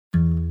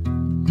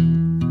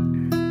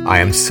I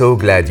am so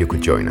glad you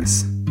could join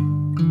us.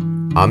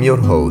 I'm your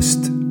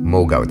host,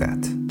 Mo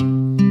Gaudat.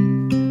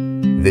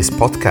 This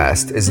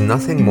podcast is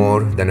nothing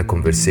more than a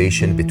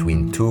conversation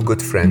between two good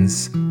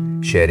friends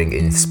sharing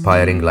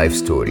inspiring life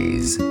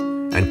stories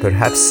and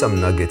perhaps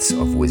some nuggets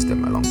of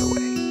wisdom along the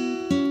way.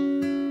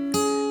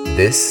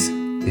 This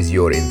is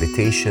your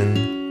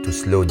invitation to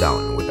slow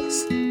down with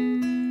us.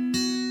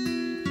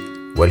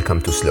 Welcome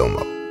to Slow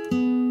Mo.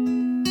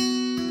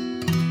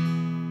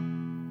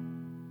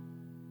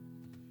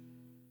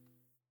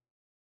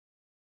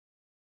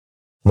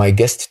 My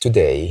guest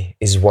today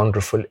is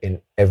wonderful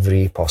in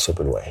every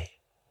possible way.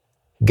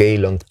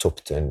 Gelung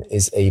Thupten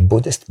is a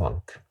Buddhist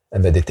monk, a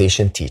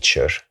meditation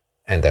teacher,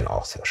 and an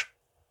author.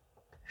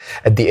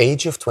 At the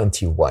age of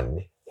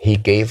 21, he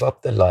gave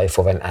up the life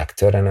of an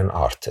actor and an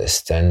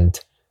artist and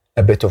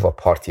a bit of a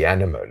party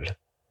animal,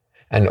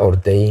 and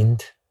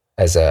ordained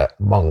as a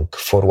monk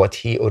for what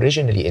he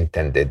originally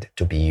intended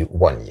to be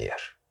 1 year.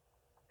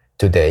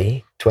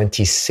 Today,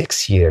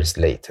 26 years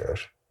later,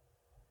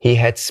 he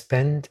had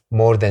spent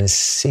more than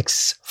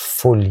 6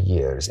 full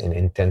years in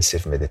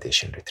intensive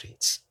meditation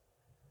retreats,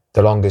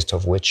 the longest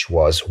of which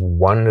was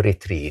one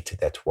retreat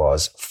that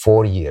was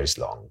 4 years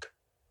long,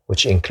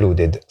 which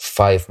included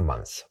 5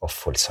 months of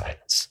full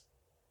silence.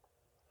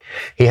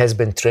 He has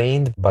been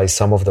trained by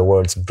some of the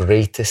world's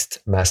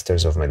greatest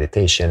masters of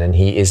meditation, and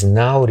he is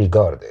now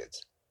regarded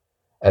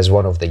as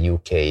one of the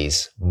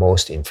UK's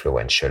most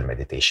influential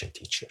meditation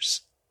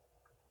teachers.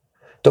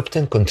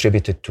 Thupten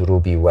contributed to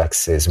Ruby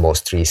Wax's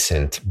most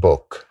recent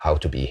book, How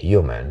to Be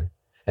Human,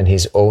 and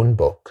his own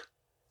book,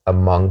 A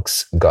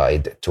Monk's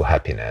Guide to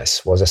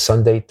Happiness, was a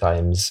Sunday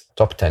Times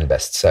top 10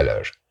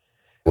 bestseller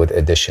with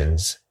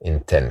editions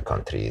in 10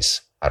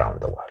 countries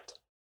around the world.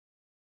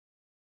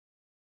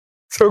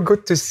 So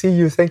good to see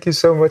you. Thank you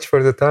so much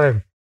for the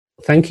time.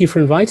 Thank you for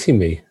inviting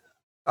me.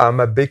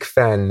 I'm a big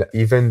fan,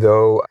 even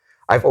though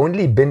I've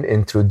only been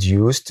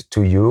introduced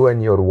to you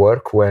and your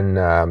work when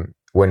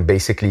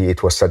basically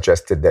it was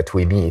suggested that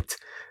we meet.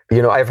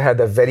 You know, I've had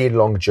a very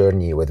long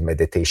journey with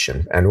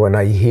meditation. And when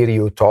I hear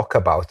you talk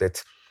about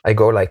it, I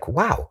go like,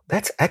 wow,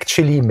 that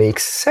actually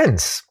makes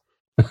sense.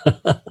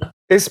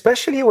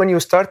 Especially when you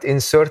start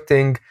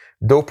inserting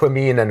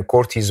dopamine and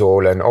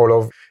cortisol and all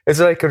of, it's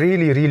like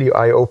really, really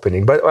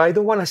eye-opening. But I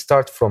don't want to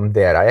start from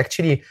there. I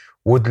actually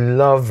would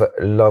love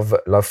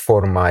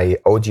for my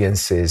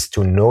audiences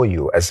to know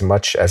you as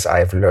much as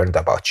I've learned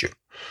about you.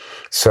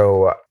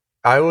 So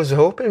I was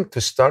hoping to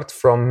start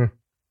from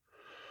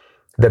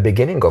the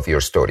beginning of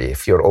your story,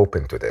 if you're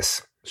open to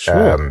this.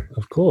 Sure,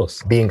 of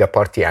course. Being a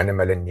party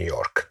animal in New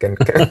York. Can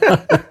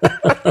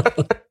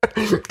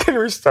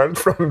we start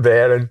from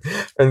there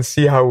and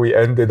see how we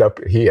ended up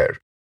here?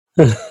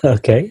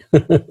 Okay.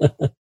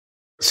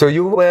 So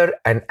you were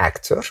an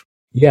actor?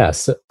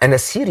 Yes. And a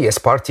serious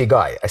party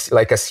guy,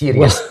 like a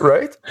serious,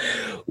 right?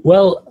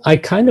 Well, I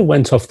kind of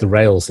went off the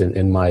rails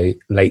in my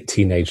late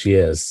teenage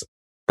years.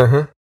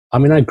 Uh-huh. I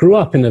mean, I grew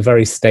up in a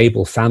very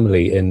stable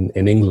family in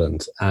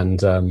England,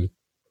 and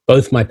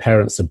both my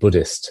parents are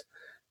Buddhist.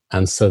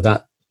 And so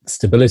that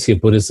stability of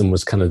Buddhism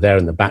was kind of there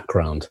in the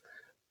background.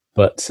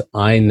 But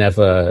I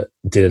never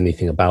did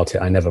anything about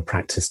it. I never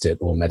practiced it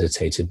or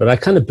meditated, but I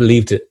kind of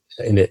believed it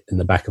in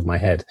the back of my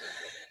head.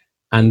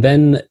 And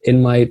then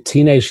in my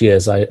teenage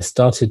years, I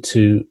started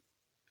to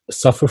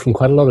suffer from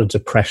quite a lot of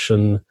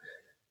depression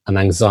and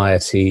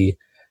anxiety,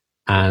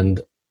 and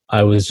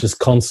I was just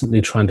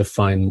constantly trying to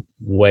find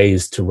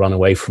ways to run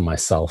away from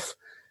myself.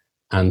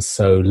 And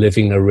so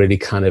living a really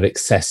kind of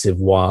excessive,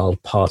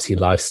 wild party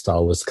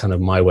lifestyle was kind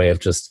of my way of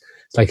just,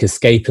 it's like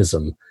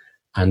escapism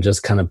and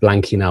just kind of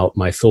blanking out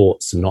my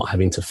thoughts and not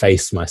having to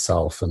face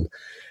myself. And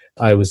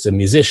I was a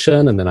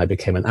musician, and then I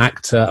became an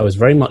actor. I was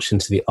very much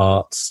into the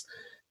arts,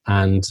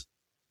 and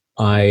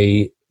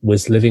I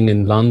was living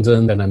in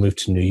London. Then I moved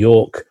to New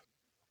York,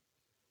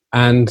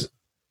 and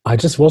I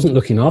just wasn't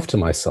looking after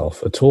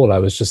myself at all. I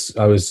was just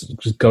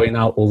going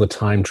out all the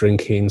time,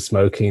 drinking,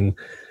 smoking,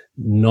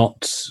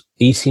 not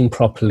eating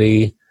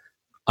properly.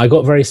 I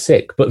got very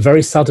sick, but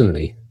very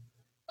suddenly.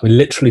 I mean,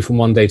 literally from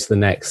one day to the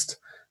next,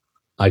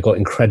 I got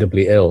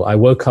incredibly ill. I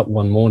woke up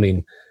one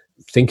morning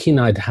thinking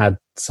I'd had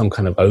some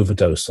kind of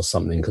overdose or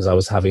something, because I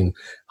was having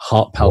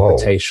heart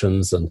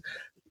palpitations and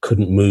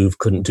couldn't move,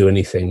 couldn't do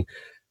anything.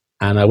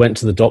 And I went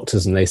to the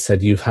doctors and they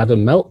said, you've had a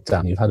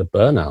meltdown, you've had a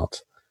burnout.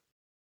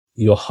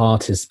 Your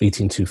heart is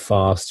beating too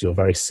fast, you're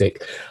very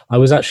sick. I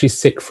was actually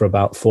sick for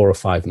about 4 or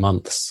 5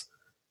 months.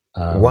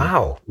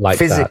 Wow. Like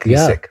physically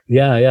that. sick.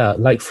 Yeah.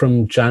 Like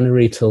from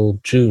January till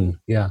June.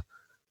 Yeah.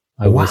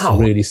 I was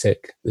really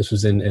sick. This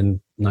was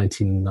in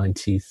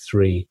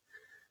 1993.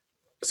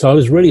 So I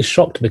was really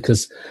shocked,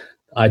 because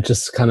I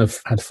just kind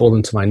of had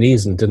fallen to my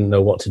knees and didn't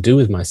know what to do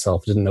with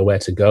myself, didn't know where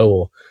to go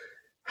or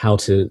how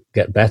to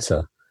get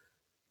better.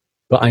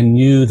 But I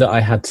knew that I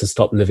had to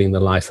stop living the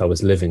life I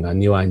was living. I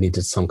knew I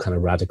needed some kind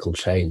of radical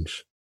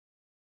change.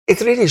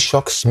 It really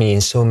shocks me in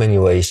so many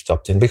ways,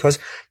 Thupten, because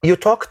you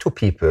talk to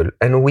people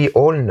and we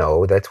all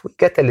know that we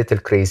get a little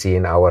crazy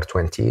in our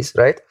 20s,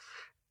 right?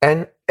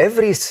 And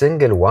every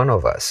single one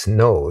of us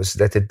knows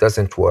that it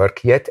doesn't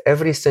work, yet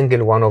every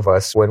single one of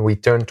us, when we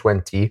turn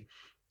 20,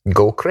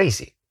 go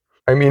crazy.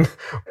 I mean,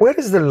 where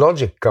is the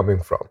logic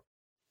coming from?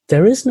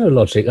 There is no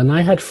logic. And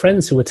I had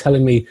friends who were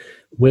telling me,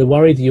 we're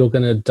worried you're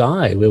going to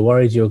die. We're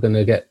worried you're going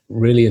to get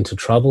really into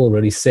trouble,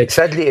 really sick.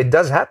 Sadly, it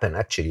does happen,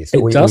 actually.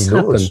 So it does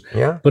happen.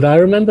 Yeah. But I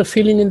remember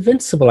feeling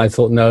invincible. I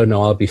thought, no,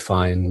 I'll be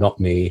fine, not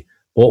me.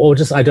 Or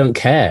just, I don't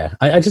care.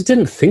 I just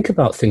didn't think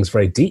about things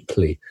very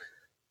deeply.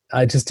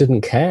 I just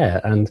didn't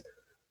care. And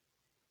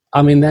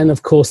I mean, then,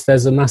 of course,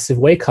 there's a massive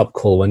wake-up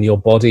call when your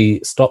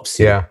body stops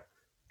you. Yeah.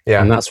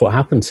 Yeah. And that's what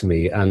happened to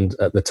me. And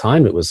at the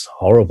time, it was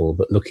horrible.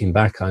 But looking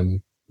back,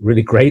 I'm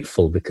really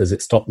grateful because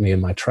it stopped me in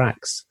my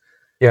tracks.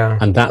 Yeah.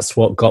 And that's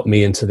what got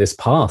me into this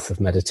path of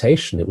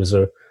meditation. It was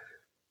a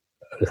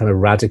kind of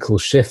radical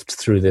shift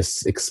through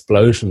this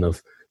explosion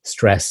of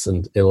stress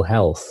and ill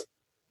health.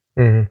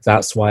 Mm-hmm.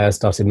 That's why I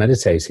started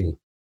meditating.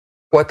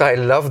 What I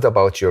loved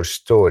about your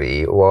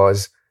story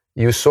was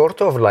you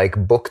sort of like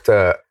booked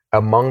a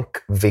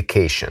monk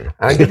vacation.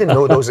 I didn't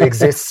know those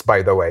exists,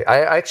 by the way.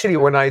 I actually,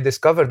 when I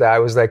discovered that, I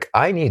was like,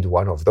 I need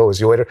one of those.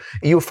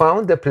 You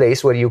found a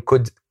place where you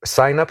could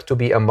sign up to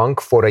be a monk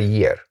for a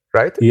year,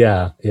 right?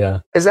 Yeah.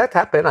 Does that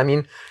happen? I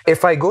mean,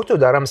 if I go to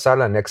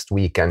Dharamsala next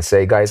week and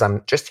say, guys,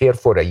 I'm just here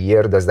for a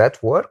year, does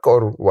that work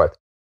or what?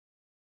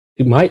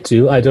 It might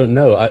do. I don't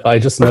know. I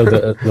just know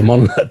that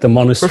the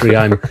monastery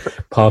I'm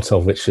part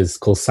of, which is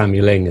called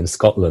Samuling in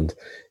Scotland,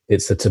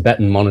 it's a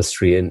Tibetan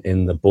monastery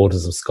in the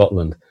borders of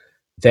Scotland.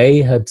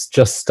 They had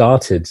just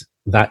started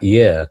that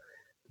year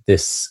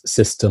this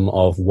system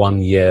of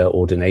 1 year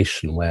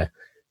ordination where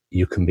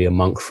you can be a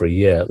monk for a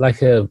year,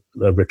 like a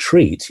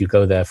retreat. You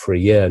go there for a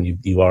year and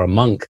you are a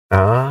monk.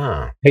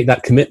 Take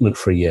that commitment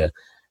for a year.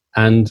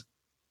 And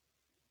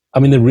I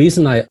mean, the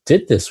reason I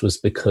did this was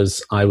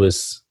because I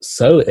was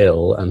so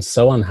ill and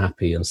so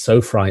unhappy and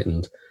so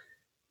frightened.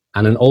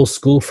 And an old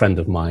school friend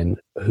of mine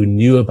who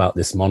knew about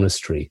this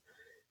monastery,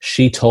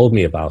 she told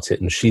me about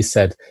it. And she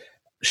said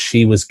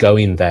she was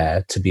going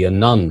there to be a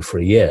nun for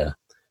a year.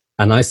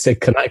 And I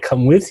said, can I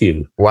come with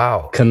you?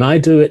 Wow. Can I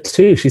do it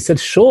too? She said,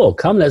 sure,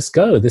 come, let's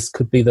go. This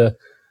could be the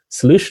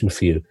solution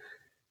for you.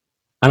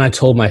 And I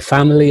told my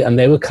family, and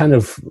they were kind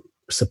of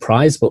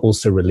surprised, but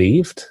also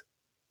relieved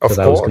that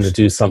I was going to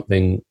do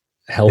something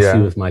healthy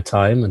with my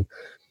time.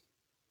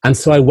 And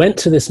so I went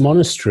to this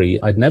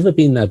monastery. I'd never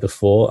been there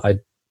before.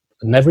 I'd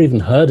never even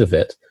heard of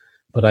it,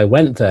 but I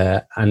went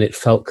there and it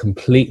felt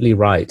completely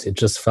right. It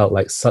just felt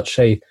like such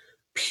a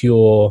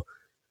pure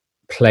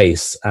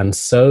place and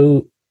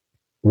so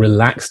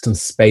relaxed and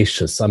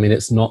spacious. I mean,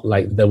 it's not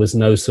like there was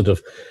no sort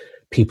of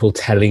people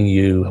telling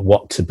you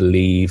what to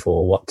believe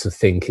or what to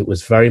think. It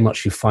was very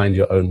much you find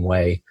your own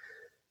way.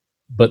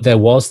 But there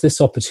was this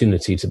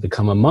opportunity to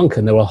become a monk,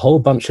 and there were a whole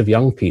bunch of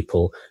young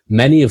people,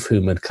 many of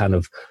whom had kind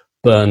of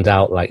burned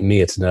out like me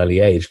at an early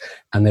age,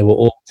 and they were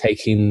all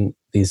taking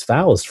these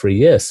vows for a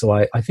year. So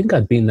I think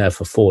I'd been there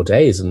for 4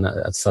 days, and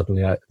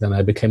suddenly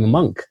I became a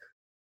monk.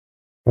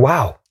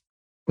 Wow.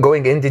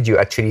 Going in, did you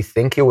actually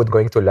think you were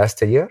going to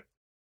last a year?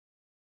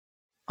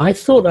 I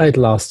thought I'd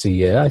last a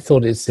year. I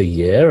thought it's a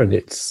year, and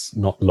it's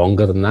not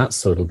longer than that,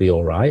 so it'll be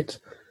all right.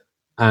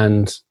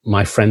 And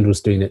my friend was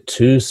doing it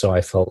too, so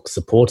I felt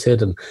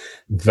supported. And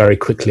very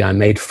quickly I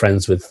made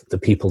friends with the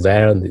people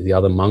there and the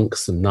other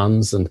monks and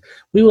nuns. And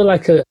we were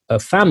like a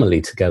family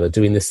together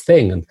doing this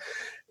thing. And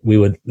we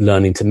were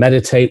learning to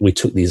meditate. We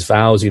took these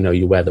vows,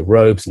 you wear the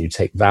robes and you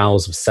take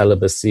vows of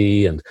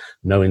celibacy and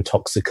no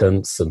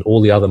intoxicants and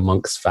all the other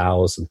monks'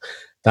 vows. And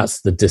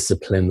that's the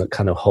discipline that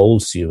kind of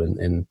holds you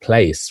in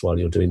place while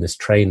you're doing this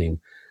training.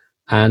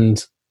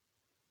 And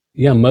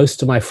yeah,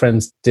 most of my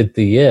friends did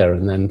the year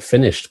and then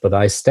finished, but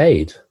I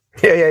stayed.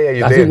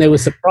 Yeah. I think they were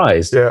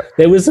surprised. Yeah.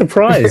 They were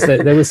surprised.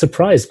 they were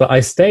surprised, but I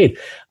stayed.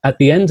 At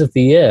the end of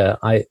the year,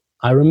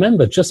 I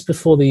remember just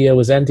before the year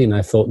was ending,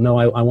 I thought, no,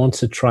 I want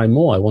to try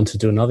more. I want to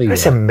do another year.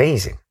 That's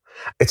amazing.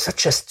 It's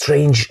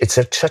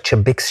such a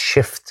big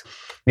shift.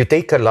 You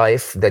take a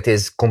life that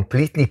is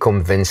completely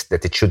convinced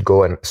that it should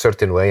go a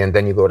certain way, and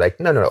then you go like,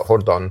 no,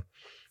 hold on.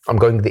 I'm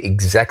going the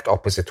exact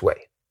opposite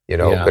way.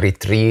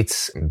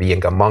 Retreats,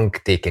 being a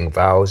monk, taking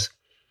vows,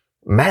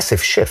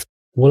 massive shift.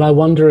 Well, I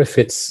wonder if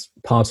it's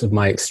part of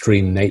my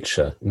extreme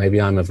nature. Maybe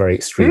I'm a very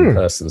extreme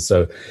person.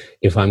 So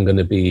if I'm going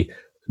to be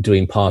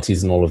doing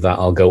parties and all of that,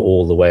 I'll go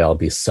all the way. I'll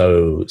be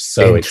so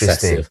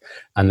excessive.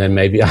 And then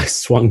maybe I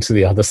swung to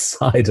the other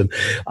side and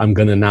I'm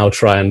going to now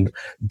try and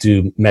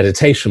do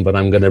meditation, but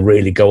I'm going to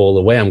really go all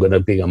the way. I'm going to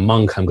be a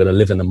monk. I'm going to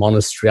live in a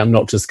monastery. I'm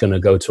not just going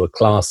to go to a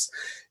class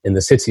in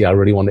the city. I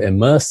really want to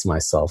immerse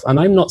myself. And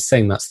I'm not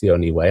saying that's the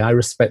only way. I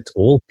respect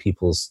all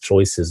people's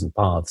choices and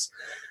paths.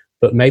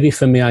 But maybe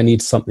for me, I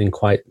need something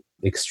quite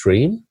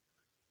extreme.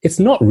 It's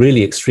not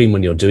really extreme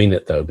when you're doing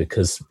it, though,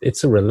 because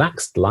it's a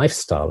relaxed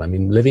lifestyle. I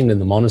mean, living in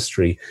the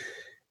monastery,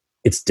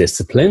 it's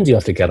disciplined. You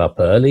have to get up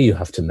early. You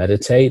have to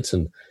meditate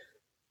and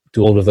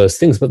do all of those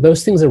things. But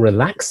those things are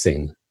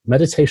relaxing.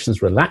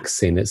 Meditation's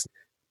relaxing. It's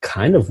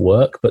kind of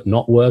work, but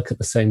not work at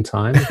the same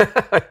time.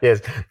 Yes.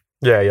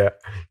 Yeah.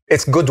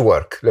 It's good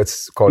work.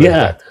 Let's call it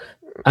that.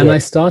 And I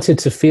started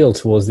to feel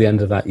towards the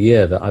end of that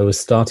year that I was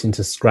starting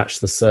to scratch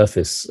the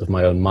surface of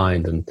my own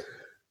mind and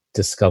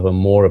discover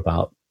more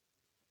about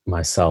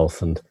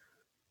myself. And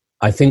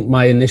I think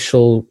my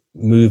initial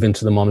move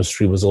into the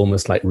monastery was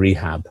almost like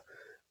rehab,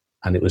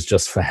 and it was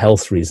just for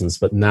health reasons.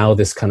 But now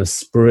this kind of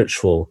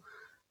spiritual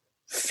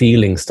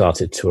feeling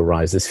started to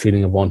arise, this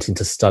feeling of wanting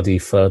to study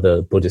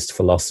further Buddhist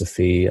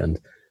philosophy and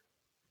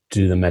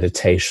do the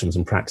meditations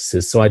and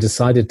practices. So I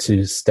decided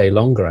to stay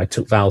longer. I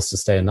took vows to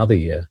stay another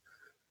year.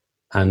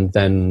 And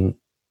then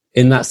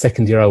in that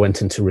second year, I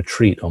went into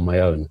retreat on my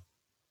own.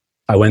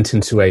 I went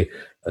into a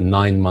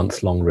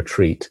 9-month-long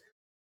retreat.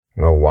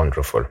 Oh,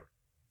 wonderful.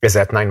 Is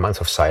that 9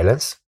 months of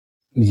silence?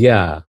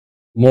 Yeah,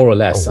 more or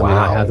less. Oh, wow. I mean,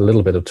 I had a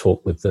little bit of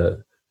talk with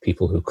the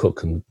people who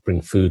cook and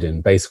bring food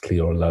in. Basically,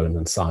 you're alone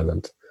and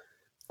silent.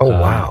 Oh,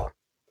 wow.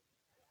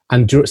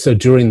 And so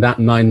during that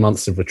 9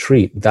 months of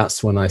retreat,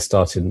 that's when I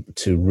started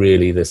to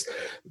really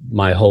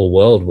my whole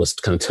world was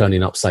kind of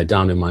turning upside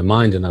down in my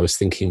mind. And I was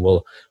thinking,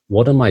 well,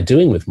 what am I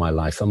doing with my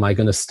life? Am I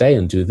going to stay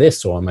and do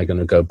this? Or am I going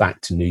to go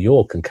back to New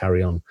York and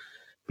carry on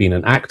being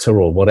an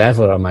actor or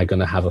whatever? Am I going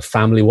to have a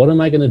family? What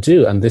am I going to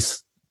do? And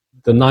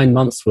the 9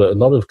 months were a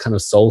lot of kind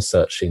of soul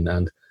searching.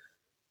 And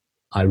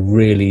I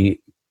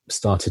really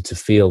started to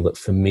feel that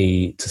for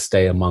me to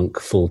stay a monk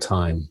full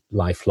time,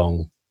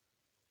 lifelong,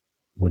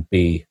 would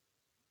be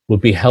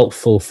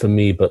helpful for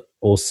me, but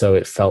also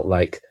it felt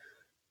like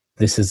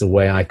this is a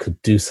way I could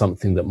do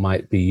something that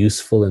might be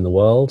useful in the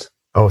world.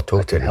 Oh,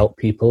 totally. I could help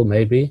people,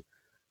 maybe.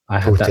 I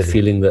had that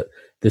feeling that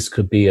this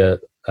could be a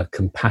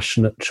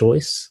compassionate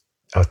choice.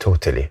 Oh,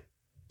 totally.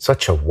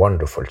 Such a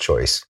wonderful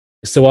choice.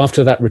 So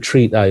after that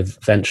retreat, I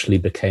eventually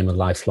became a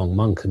lifelong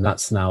monk, and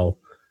that's now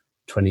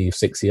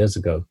 26 years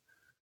ago.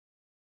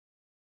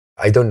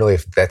 I don't know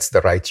if that's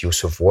the right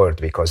use of word,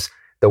 because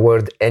the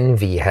word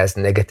envy has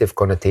negative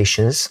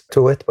connotations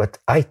to it, but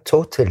I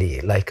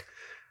totally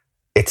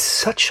it's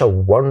such a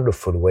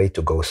wonderful way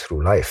to go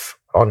through life.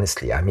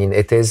 Honestly, I mean,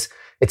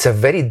 it's a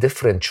very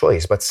different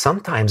choice, but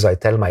sometimes I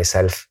tell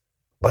myself,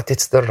 but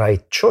it's the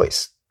right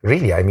choice.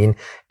 Really, I mean,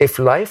 if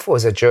life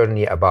was a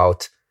journey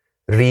about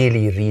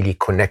really, really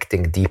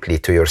connecting deeply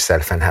to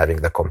yourself and having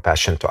the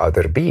compassion to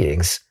other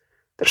beings,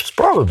 there's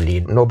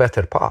probably no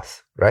better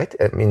path, right?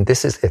 I mean,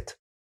 this is it.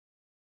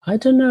 I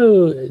don't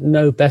know,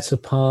 no better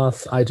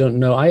path. I don't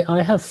know.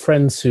 I have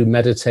friends who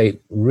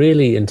meditate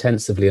really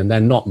intensively, and they're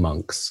not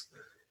monks.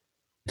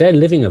 They're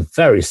living a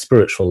very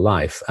spiritual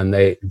life, and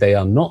they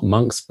are not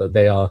monks, but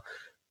they are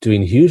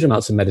doing huge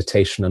amounts of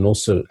meditation and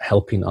also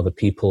helping other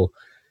people.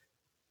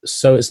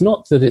 So it's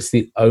not that it's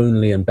the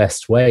only and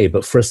best way,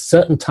 but for a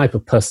certain type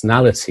of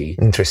personality,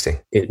 interesting,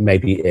 it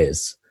maybe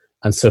is.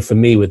 And so for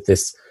me, with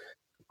this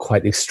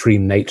quite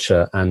extreme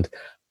nature,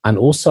 and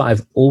also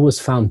I've always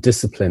found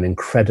discipline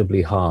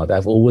incredibly hard.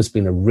 I've always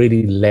been a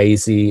really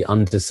lazy,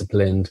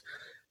 undisciplined,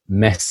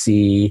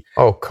 messy,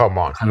 oh, come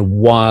on, kind of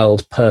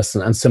wild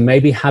person. And so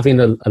maybe having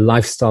a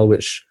lifestyle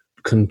which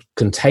can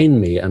contain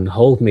me and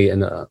hold me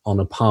on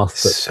a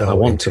path that I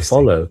want to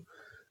follow,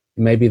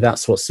 maybe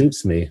that's what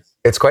suits me.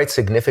 It's quite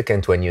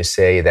significant when you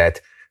say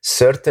that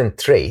certain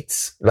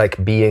traits,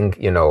 like being,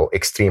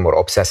 extreme or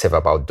obsessive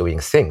about doing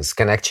things,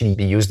 can actually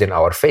be used in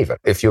our favor.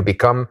 If you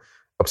become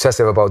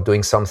obsessive about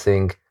doing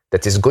something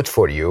that is good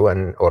for you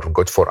or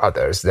good for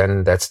others,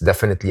 then that's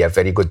definitely a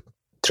very good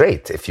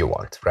trait if you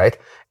want, right?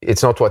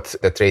 It's not what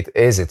the trait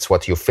is, it's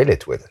what you fill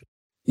it with.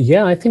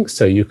 Yeah, I think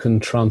so. You can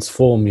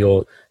transform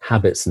your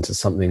habits into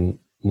something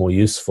more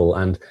useful.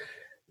 And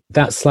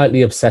that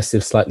slightly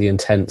obsessive, slightly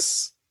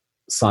intense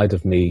side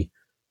of me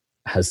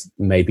has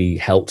maybe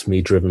helped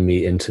me, driven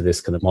me into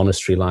this kind of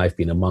monastery life,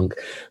 being a monk.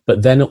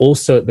 But then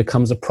also it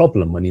becomes a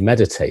problem when you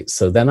meditate.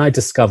 So then I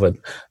discovered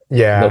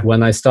that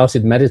when I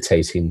started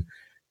meditating,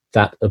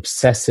 that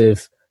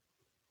obsessive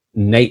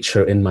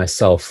nature in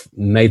myself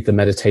made the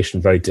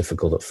meditation very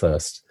difficult at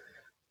first.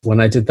 When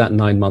I did that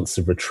 9 months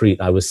of retreat,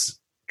 I was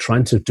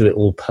trying to do it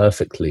all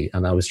perfectly.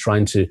 And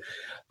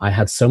I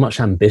had so much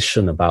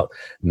ambition about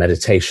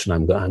meditation.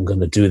 I'm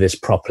going to do this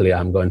properly.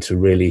 I'm going to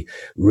really,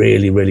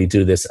 really, really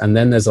do this. And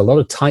then there's a lot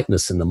of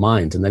tightness in the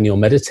mind. And then you're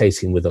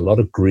meditating with a lot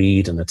of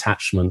greed and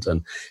attachment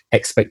and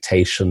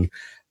expectation.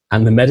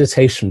 And the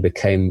meditation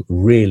became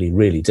really,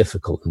 really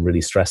difficult and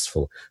really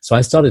stressful. So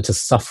I started to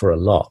suffer a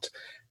lot.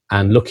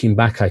 And looking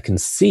back, I can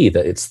see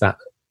that it's that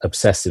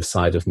obsessive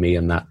side of me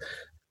and that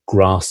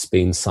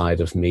grasping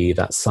side of me,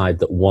 that side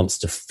that wants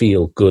to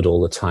feel good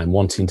all the time,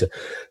 wanting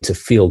to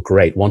feel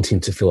great, wanting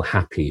to feel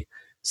happy.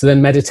 So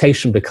then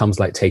meditation becomes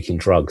like taking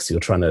drugs. You're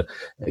trying to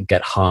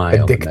get high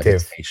on the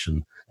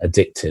meditation.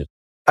 Addictive.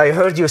 I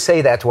heard you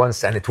say that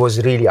once, and it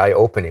was really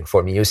eye-opening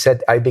for me. You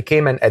said, I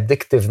became an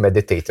addictive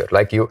meditator,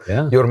 like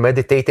you're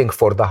meditating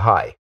for the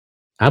high.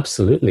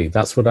 Absolutely.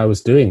 That's what I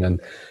was doing.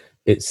 And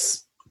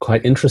it's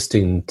quite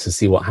interesting to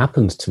see what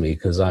happened to me,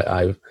 because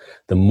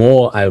the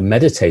more I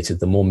meditated,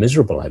 the more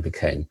miserable I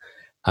became.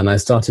 And I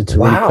started to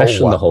really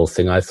question the whole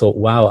thing. I thought,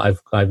 wow,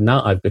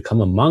 I've become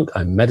a monk.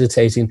 I'm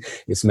meditating.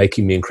 It's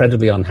making me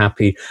incredibly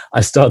unhappy.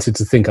 I started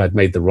to think I'd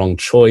made the wrong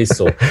choice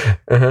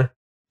or...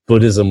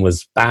 Buddhism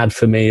was bad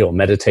for me or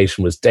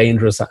meditation was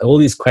dangerous. All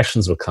these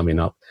questions were coming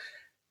up.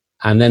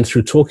 And then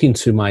through talking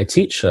to my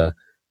teacher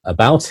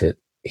about it,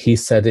 he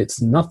said,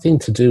 it's nothing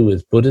to do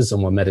with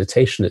Buddhism or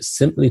meditation. It's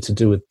simply to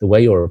do with the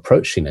way you're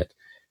approaching it.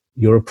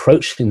 You're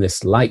approaching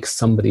this like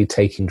somebody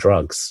taking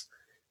drugs.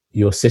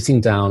 You're sitting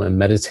down and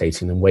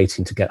meditating and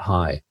waiting to get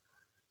high.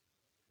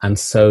 And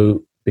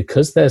so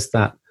because there's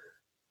that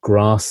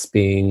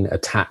grasping,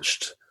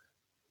 attached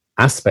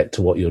aspect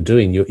to what you're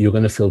doing, you're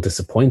going to feel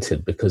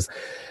disappointed because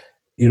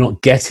you're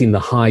not getting the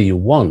high you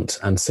want.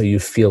 And so you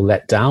feel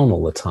let down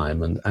all the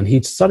time. And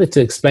he started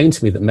to explain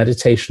to me that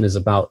meditation is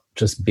about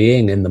just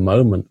being in the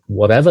moment,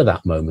 whatever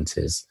that moment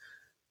is,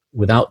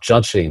 without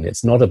judging.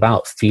 It's not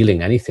about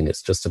feeling anything.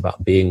 It's just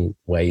about being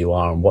where you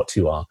are and what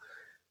you are.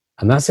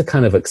 And that's a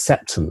kind of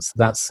acceptance.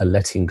 That's a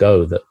letting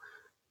go that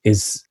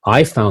is,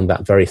 I found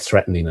that very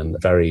threatening and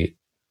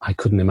I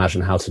couldn't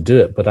imagine how to do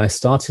it, but I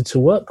started to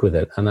work with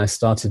it and I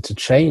started to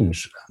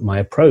change my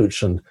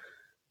approach. And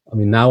I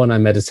mean, now when I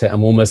meditate,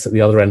 I'm almost at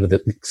the other end of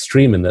the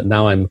extreme in that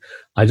now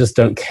I just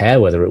don't care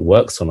whether it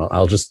works or not.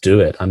 I'll just do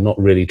it. I'm not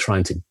really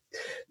trying to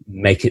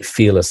make it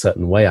feel a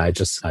certain way. I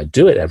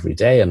do it every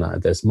day,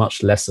 and there's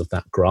much less of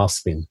that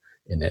grasping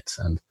in it.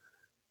 And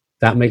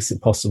that makes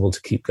it possible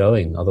to keep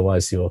going.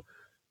 Otherwise, you're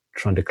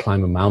trying to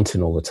climb a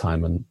mountain all the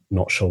time and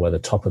not sure where the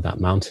top of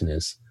that mountain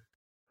is.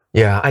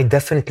 Yeah, I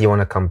definitely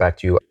want to come back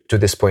to you to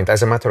this point.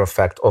 As a matter of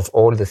fact, of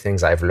all the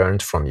things I've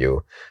learned from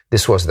you,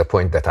 this was the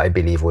point that I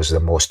believe was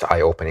the most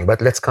eye-opening. But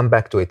let's come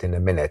back to it in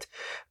a minute.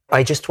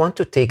 I just want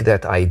to take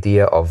that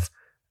idea of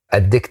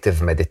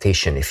addictive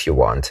meditation, if you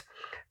want,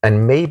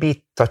 and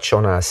maybe touch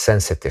on a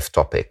sensitive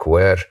topic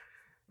where,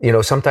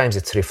 sometimes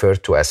it's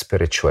referred to as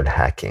spiritual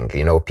hacking.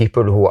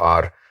 People who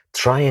are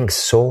trying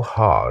so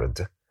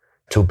hard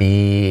to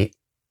be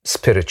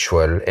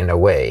spiritual in a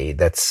way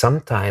that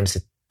sometimes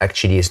it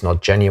actually is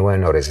not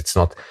genuine, or it's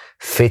not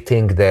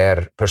fitting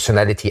their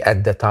personality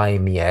at the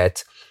time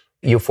yet.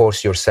 You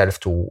force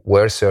yourself to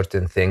wear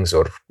certain things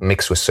or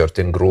mix with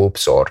certain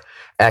groups or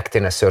act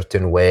in a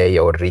certain way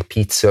or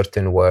repeat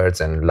certain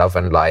words and love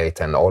and light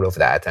and all of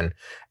that.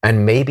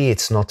 And maybe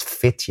it's not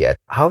fit yet.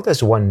 How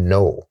does one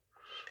know,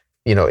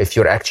 if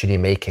you're actually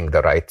making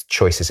the right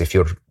choices, if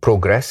you're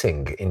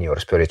progressing in your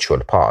spiritual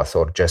path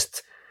or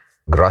just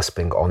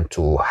grasping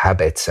onto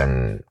habits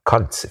and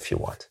cults, if you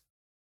want?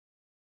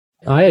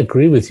 I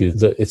agree with you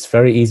that it's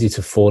very easy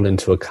to fall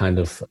into a kind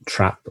of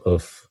trap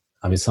of,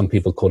 some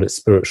people call it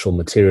spiritual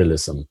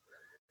materialism,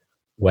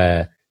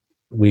 where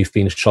we've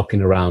been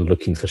shopping around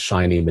looking for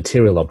shiny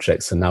material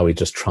objects and now we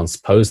just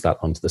transpose that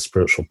onto the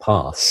spiritual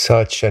path.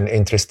 Such an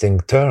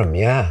interesting term,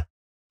 yeah.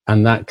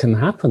 And that can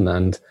happen.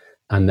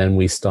 And then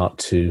we start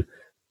to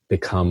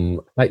become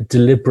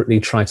deliberately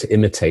try to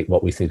imitate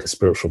what we think a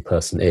spiritual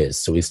person is.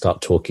 So we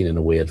start talking in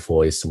a weird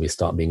voice and we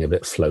start being a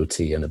bit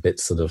floaty and a bit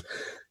sort of,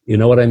 you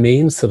know what I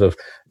mean? Sort of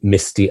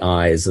misty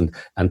eyes and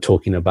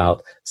talking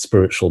about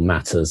spiritual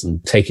matters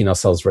and taking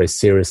ourselves very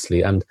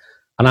seriously. And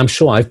I'm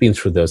sure I've been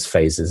through those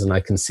phases and I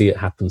can see it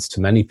happens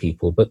to many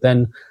people. But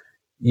then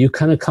you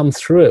kind of come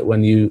through it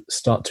when you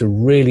start to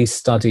really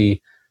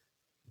study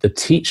the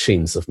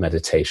teachings of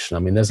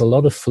meditation. There's a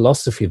lot of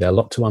philosophy there, a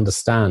lot to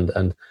understand.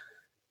 And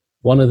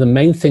one of the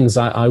main things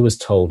I was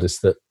told is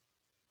that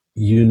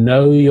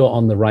you're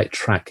on the right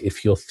track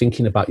if you're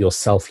thinking about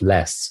yourself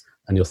less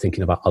and you're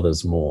thinking about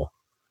others more.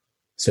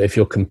 So if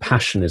your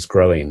compassion is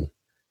growing,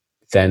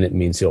 then it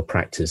means your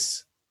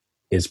practice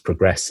is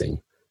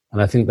progressing. And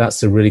I think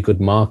that's a really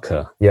good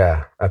marker.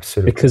 Yeah,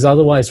 absolutely. Because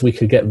otherwise we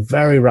could get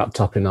very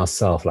wrapped up in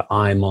ourselves, like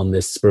I'm on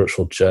this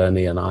spiritual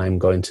journey and I'm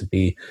going to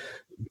be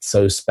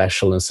so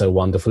special and so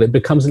wonderful. It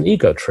becomes an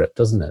ego trip,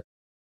 doesn't it?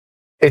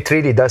 It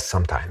really does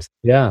sometimes.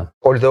 Yeah.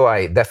 Although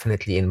I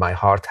definitely in my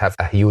heart have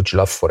a huge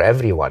love for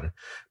everyone,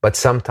 but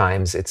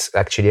sometimes it's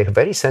actually a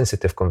very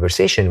sensitive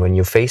conversation when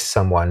you face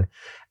someone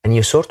and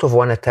you sort of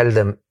want to tell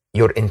them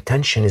your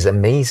intention is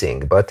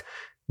amazing, but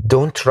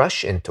don't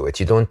rush into it.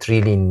 You don't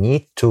really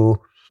need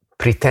to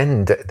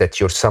pretend that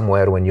you're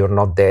somewhere when you're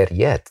not there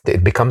yet.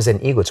 It becomes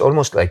an ego. It's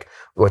almost like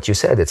what you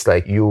said. It's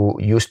like you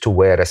used to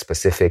wear a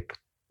specific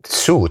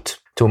suit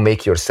to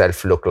make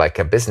yourself look like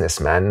a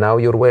businessman. Now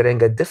you're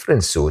wearing a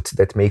different suit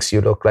that makes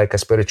you look like a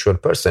spiritual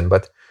person.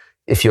 But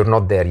if you're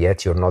not there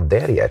yet, you're not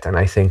there yet. And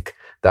I think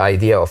the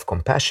idea of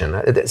compassion,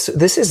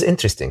 this is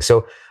interesting.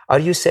 So are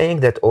you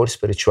saying that all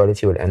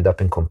spirituality will end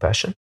up in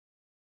compassion?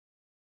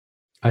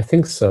 I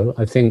think so.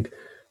 I think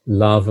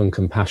love and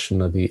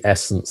compassion are the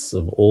essence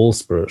of all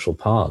spiritual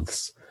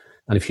paths.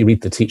 And if you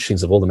read the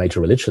teachings of all the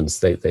major religions,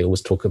 they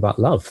always talk about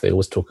love. They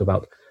always talk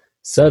about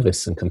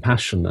service and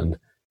compassion and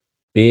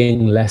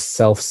being less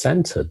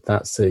self-centered.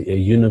 That's a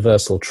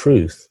universal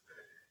truth.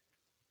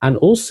 And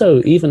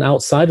also, even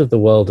outside of the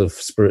world of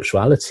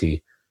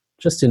spirituality,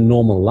 just in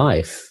normal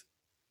life,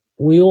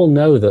 we all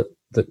know that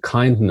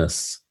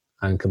kindness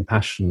and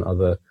compassion are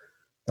the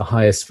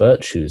highest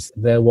virtues.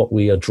 They're what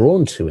we are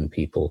drawn to in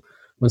people.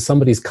 When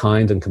somebody's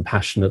kind and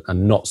compassionate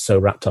and not so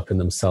wrapped up in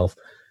themselves,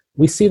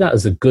 we see that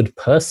as a good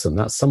person.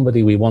 That's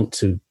somebody we want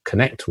to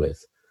connect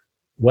with.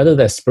 whether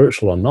they're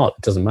spiritual or not,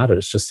 it doesn't matter.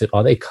 It's just,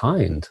 are they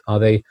kind? Are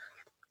they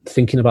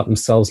thinking about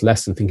themselves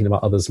less and thinking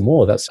about others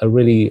more? That's a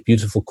really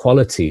beautiful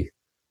quality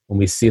when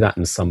we see that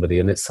in somebody,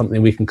 and it's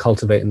something we can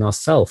cultivate in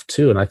ourselves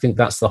too. And I think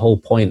that's the whole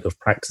point of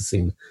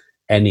practicing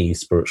any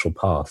spiritual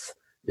path,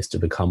 is to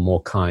become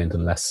more kind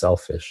and less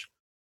selfish.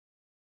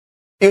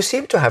 You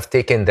seem to have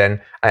taken then,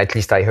 at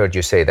least I heard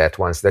you say that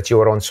once, that you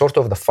were on sort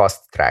of the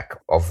fast track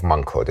of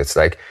monkhood. It's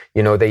like,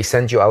 they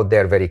send you out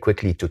there very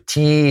quickly to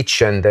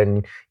teach, and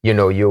then,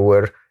 you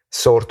were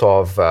sort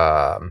of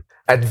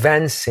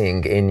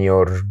advancing in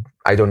your,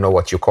 I don't know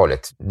what you call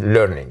it,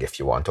 learning, if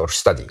you want, or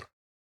study.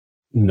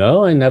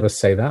 No, I never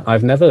say that.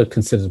 I've never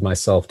considered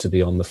myself to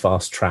be on the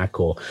fast track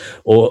or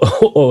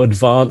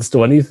advanced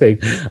or anything.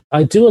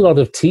 I do a lot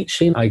of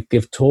teaching. I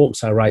give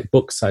talks, I write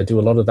books, I do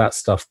a lot of that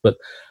stuff, but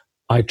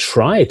I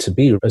try to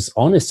be as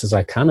honest as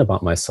I can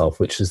about myself,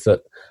 which is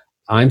that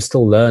I'm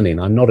still learning.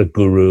 I'm not a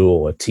guru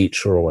or a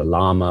teacher or a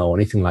lama or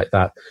anything like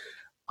that.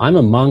 I'm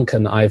a monk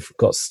and I've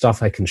got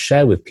stuff I can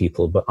share with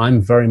people, but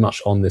I'm very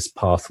much on this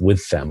path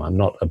with them. I'm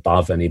not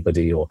above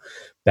anybody or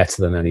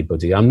better than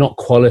anybody. I'm not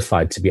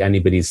qualified to be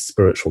anybody's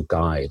spiritual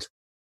guide.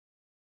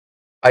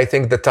 I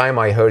think the time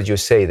I heard you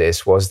say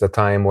this was the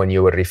time when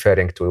you were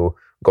referring to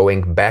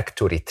going back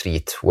to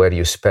retreat, where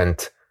you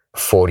spent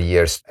 4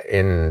 years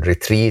in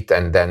retreat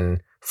and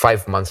then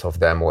 5 months of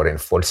them were in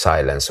full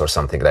silence or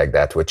something like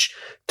that, which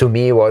to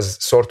me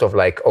was sort of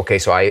like, okay,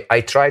 so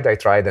I tried,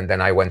 and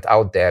then I went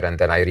out there and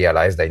then I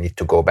realized I need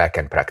to go back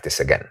and practice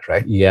again,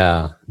 right?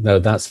 Yeah, no,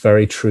 that's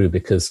very true,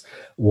 because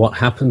what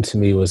happened to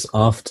me was,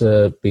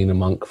 after being a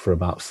monk for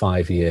about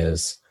 5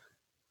 years,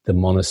 the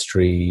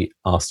monastery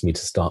asked me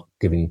to start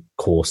giving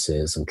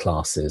courses and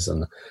classes,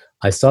 and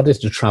I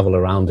started to travel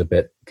around a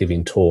bit,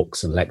 giving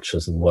talks and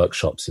lectures and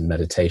workshops in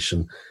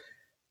meditation.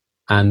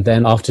 And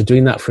then after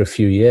doing that for a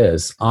few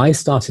years, I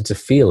started to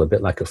feel a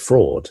bit like a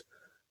fraud.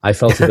 I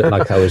felt a bit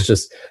like I was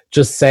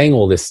just saying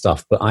all this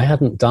stuff, but I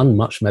hadn't done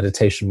much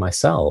meditation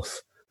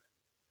myself.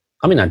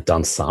 I mean, I'd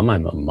done some.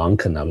 I'm a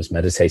monk and I was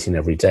meditating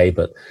every day,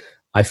 but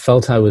I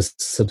felt I was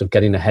sort of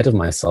getting ahead of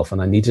myself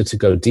and I needed to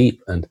go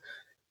deep and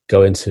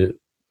go into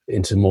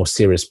more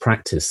serious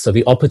practice. So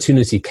the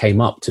opportunity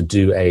came up to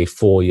do a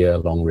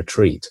 4-year-long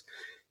retreat.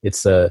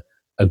 It's a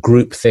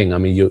group thing. I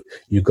mean,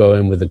 you go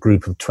in with a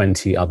group of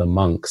 20 other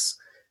monks.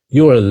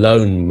 You're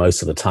alone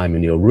most of the time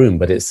in your room,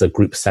 but it's a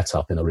group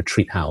setup in a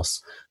retreat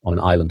house on an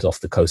island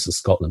off the coast of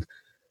Scotland.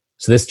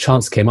 So this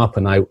chance came up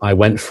and I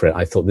went for it.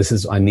 I thought,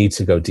 I need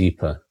to go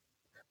deeper.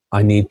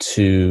 I need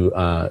to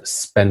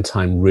spend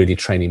time really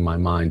training my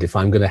mind. If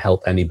I'm going to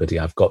help anybody,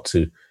 I've got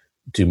to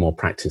do more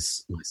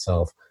practice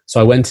myself. So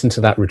I went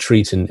into that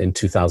retreat in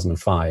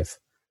 2005.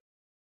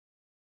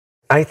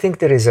 I think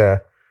there is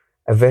a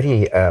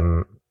very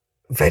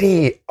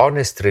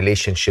honest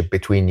relationship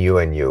between you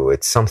and you.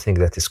 It's something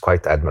that is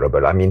quite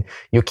admirable. I mean,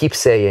 you keep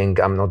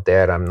saying, I'm not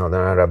there,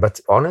 but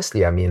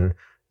honestly, I mean,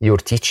 you're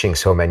teaching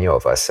so many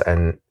of us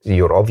and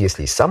you're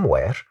obviously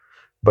somewhere,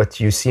 but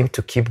you seem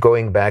to keep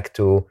going back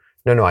to,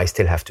 no, I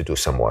still have to do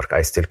some work.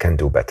 I still can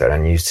do better.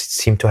 And you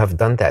seem to have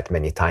done that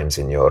many times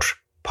in your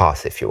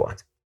path, if you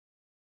want.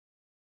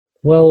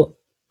 Well,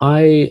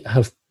 I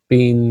have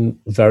been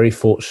very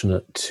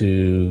fortunate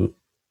to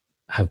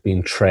have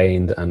been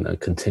trained and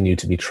continue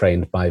to be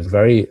trained by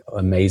very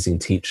amazing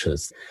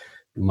teachers.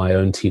 My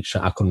own teacher,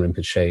 Akon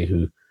Rinpoche,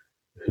 who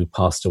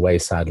passed away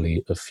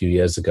sadly a few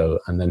years ago,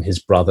 and then his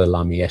brother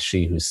Lama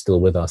Yeshe, who's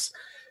still with us.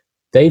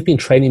 They've been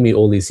training me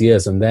all these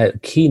years, and their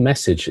key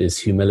message is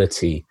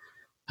humility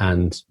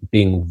and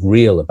being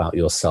real about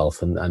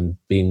yourself and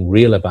being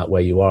real about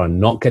where you are and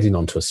not getting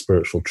onto a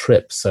spiritual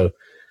trip. So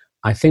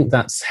I think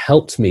that's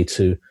helped me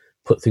to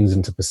put things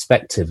into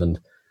perspective. And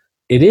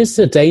it is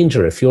a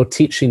danger. If you're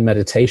teaching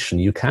meditation,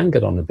 you can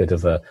get on a bit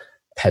of a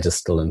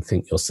pedestal and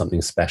think you're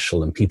something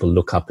special, and people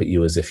look up at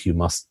you as if you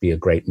must be a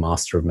great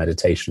master of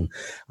meditation.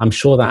 I'm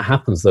sure that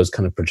happens, those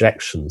kind of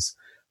projections.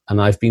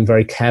 And I've been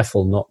very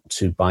careful not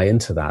to buy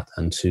into that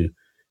and to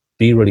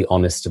be really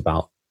honest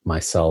about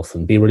myself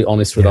and be really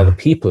honest with other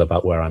people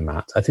about where I'm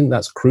at. I think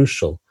that's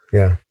crucial.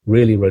 Yeah.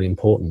 Really, really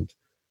important.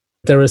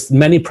 There are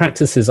many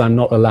practices I'm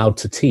not allowed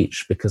to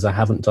teach because I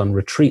haven't done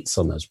retreats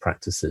on those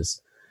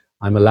practices.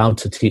 I'm allowed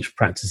to teach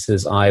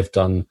practices. I've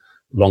done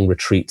long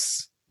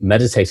retreats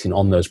meditating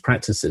on those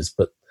practices,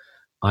 but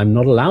I'm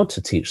not allowed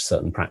to teach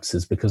certain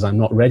practices because I'm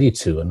not ready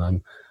to, and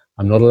I'm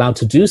not allowed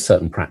to do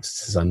certain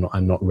practices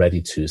I'm not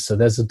ready to. So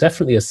there's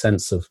definitely a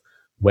sense of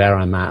where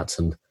I'm at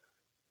and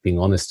being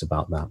honest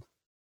about that.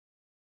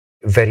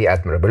 Very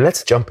admirable.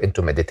 Let's jump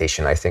into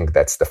meditation. I think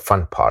that's the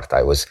fun part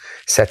I was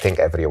setting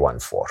everyone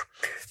for.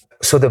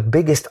 So the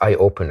biggest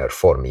eye-opener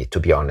for me, to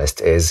be honest,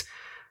 is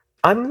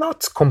I'm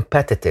not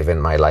competitive in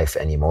my life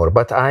anymore,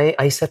 but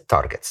I set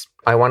targets.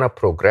 I want to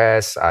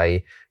progress.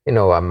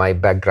 My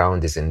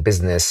background is in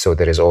business, so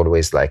there is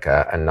always like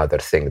another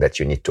thing that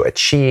you need to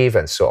achieve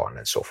and so on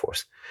and so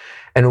forth.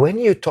 And when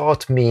you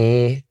taught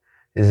me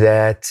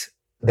that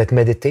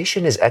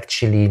meditation is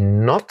actually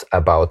not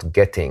about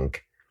getting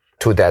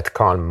to that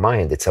calm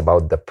mind, it's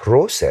about the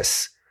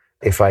process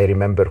If I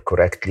remember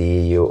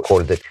correctly, you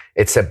called it,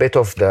 it's a bit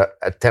of the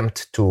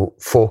attempt to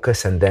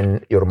focus and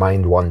then your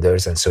mind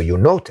wanders and so you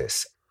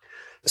notice.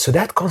 So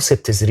that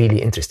concept is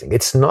really interesting.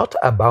 It's not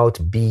about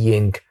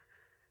being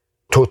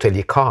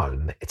totally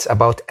calm. It's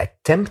about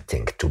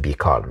attempting to be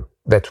calm.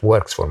 That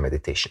works for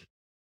meditation.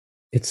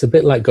 It's a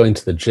bit like going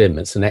to the gym.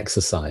 It's an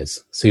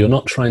exercise. So you're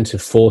not trying to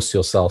force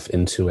yourself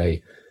into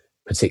a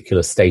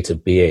particular state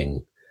of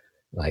being,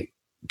 like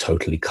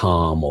totally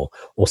calm, or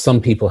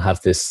some people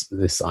have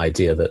this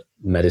idea that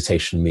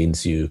meditation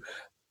means you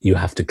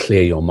have to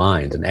clear your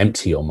mind and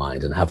empty your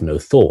mind and have no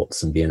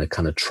thoughts and be in a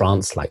kind of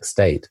trance-like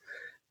state.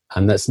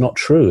 And that's not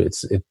true.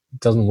 It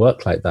doesn't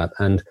work like that.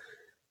 And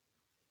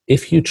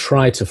if you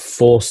try to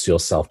force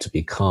yourself to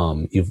be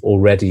calm, you've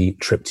already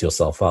tripped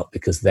yourself up,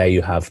 because there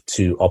you have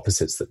two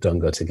opposites that don't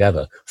go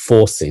together,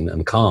 forcing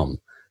and calm.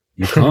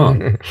 You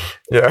can't.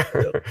 Yeah.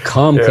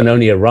 Calm can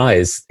only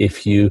arise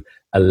if you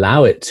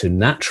allow it to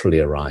naturally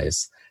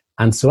arise.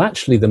 And so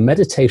actually the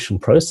meditation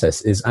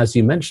process is, as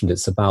you mentioned,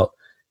 it's about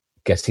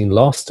getting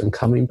lost and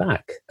coming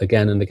back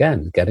again and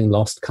again, getting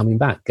lost, coming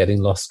back,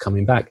 getting lost,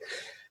 coming back.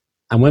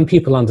 And when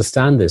people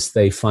understand this,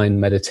 they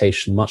find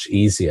meditation much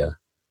easier.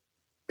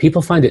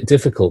 People find it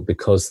difficult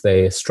because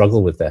they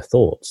struggle with their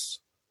thoughts.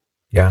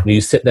 Yeah.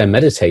 You sit there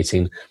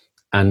meditating,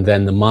 and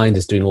then the mind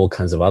is doing all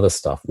kinds of other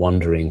stuff,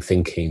 wandering,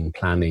 thinking,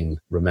 planning,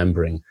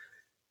 remembering.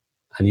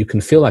 And you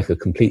can feel like a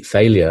complete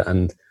failure.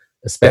 And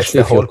especially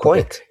that's the whole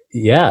point.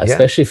 Yeah,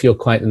 especially if you're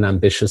quite an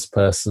ambitious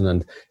person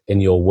and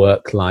in your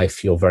work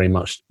life, you're very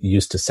much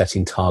used to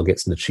setting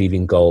targets and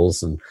achieving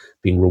goals and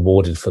being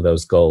rewarded for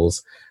those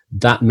goals.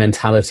 That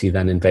mentality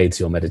then invades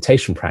your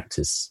meditation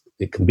practice.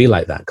 It can be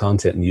like that,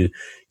 can't it? And you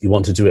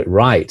want to do it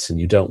right, and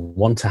you don't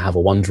want to have a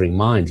wandering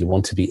mind. You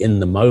want to be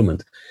in the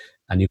moment,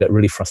 and you get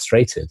really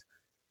frustrated.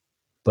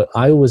 But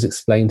I always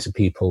explain to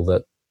people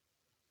that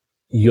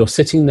you're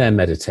sitting there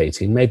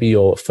meditating. Maybe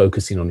you're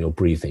focusing on your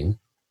breathing,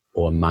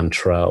 or a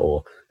mantra,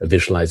 or a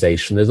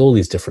visualization. There's all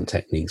these different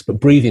techniques, but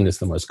breathing is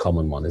the most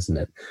common one, isn't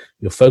it?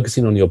 You're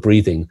focusing on your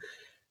breathing,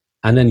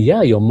 and then,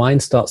 your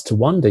mind starts to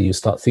wander. You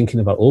start thinking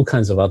about all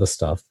kinds of other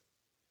stuff.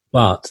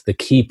 But the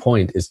key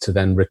point is to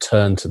then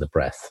return to the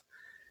breath.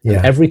 Yeah.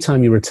 And every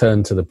time you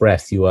return to the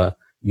breath, you are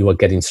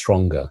getting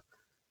stronger.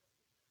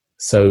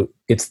 So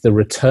it's the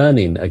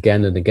returning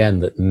again and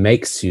again that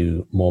makes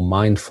you more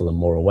mindful and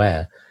more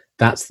aware.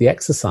 That's the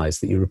exercise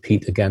that you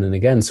repeat again and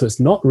again. So it's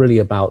not really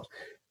about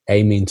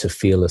aiming to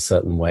feel a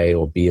certain way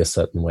or be a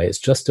certain way. It's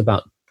just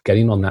about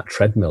getting on that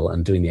treadmill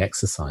and doing the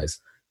exercise,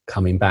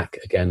 coming back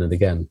again and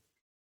again.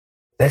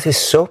 That is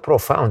so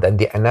profound. And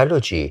the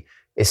analogy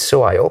is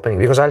so eye-opening,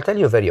 because I'll tell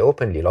you very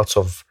openly, lots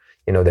of,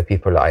 the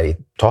people I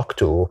talk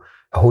to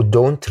who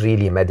don't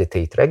really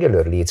meditate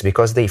regularly, it's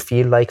because they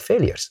feel like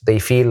failures. They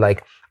feel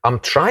like, I'm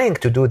trying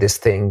to do this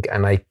thing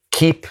and I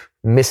keep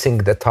missing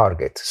the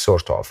target,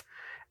 sort of.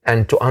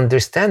 And to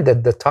understand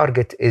that the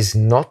target is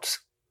not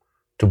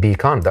to be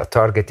calm, the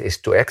target is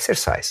to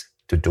exercise,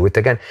 to do it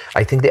again.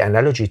 I think the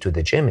analogy to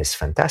the gym is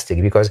fantastic,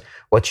 because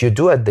what you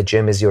do at the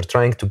gym is you're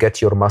trying to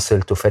get your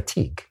muscle to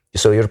fatigue.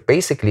 So you're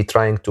basically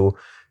trying to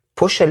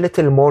push a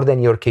little more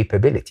than your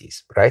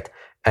capabilities, right?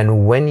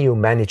 And when you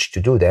manage to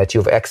do that,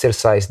 you've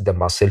exercised the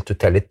muscle to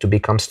tell it to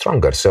become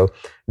stronger. So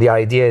the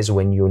idea is,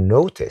 when you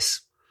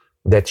notice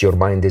that your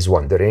mind is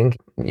wandering,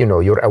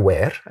 you're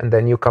aware, and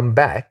then you come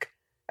back.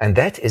 And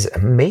that is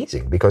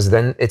amazing, because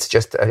then it's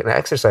just an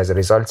exercise. The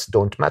results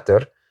don't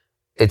matter.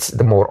 It's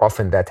the more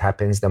often that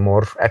happens, the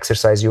more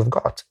exercise you've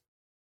got.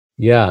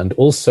 Yeah. And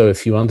also,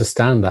 if you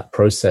understand that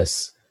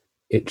process,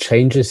 it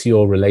changes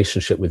your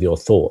relationship with your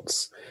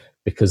thoughts.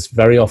 Because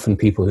very often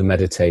people who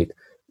meditate,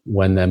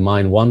 when their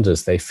mind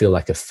wanders, they feel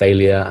like a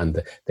failure,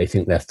 and they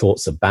think their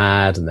thoughts are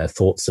bad and their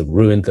thoughts have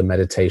ruined the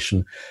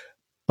meditation.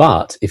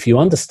 But if you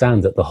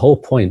understand that the whole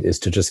point is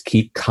to just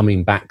keep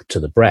coming back to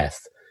the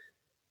breath,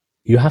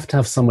 you have to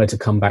have somewhere to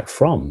come back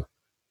from.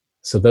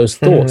 So those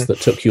thoughts that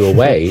took you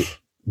away,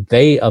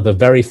 they are the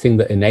very thing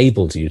that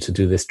enabled you to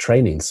do this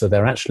training. So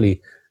they're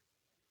actually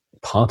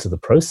part of the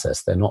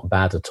process. They're not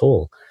bad at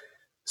all.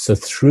 So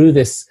through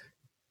this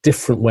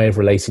different way of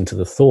relating to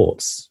the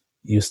thoughts,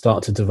 you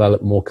start to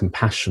develop more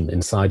compassion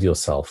inside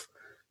yourself,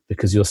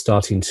 because you're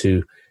starting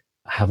to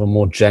have a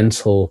more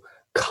gentle,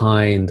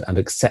 kind and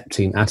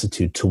accepting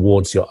attitude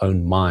towards your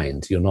own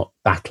mind. You're not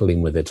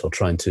battling with it or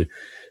trying to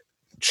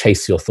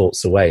chase your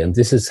thoughts away. And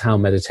this is how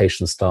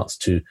meditation starts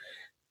to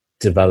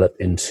develop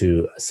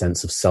into a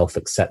sense of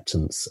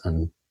self-acceptance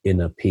and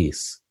inner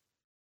peace.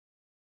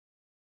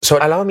 So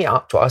allow me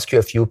to ask you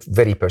a few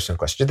very personal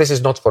questions. This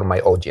is not for my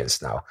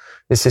audience now.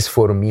 This is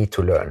for me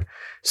to learn.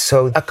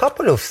 So a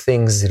couple of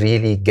things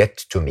really get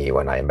to me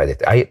when I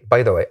meditate.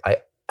 By the way, I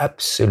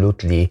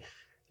absolutely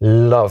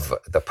love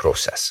the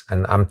process.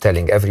 And I'm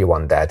telling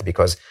everyone that,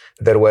 because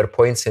there were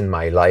points in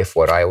my life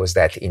where I was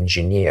that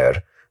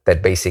engineer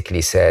that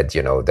basically said,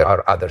 there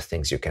are other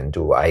things you can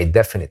do. I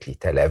definitely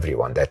tell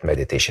everyone that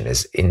meditation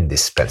is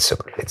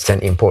indispensable. It's an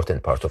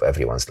important part of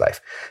everyone's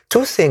life.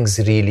 Two things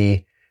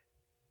really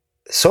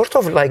sort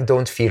of like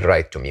don't feel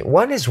right to me.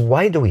 One is,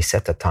 why do we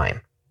set a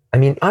time? I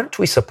mean, aren't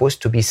we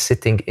supposed to be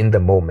sitting in the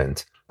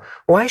moment?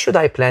 Why should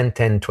I plan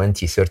 10,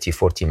 20, 30,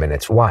 40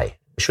 minutes? Why?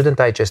 Shouldn't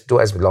I just do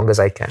as long as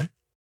I can?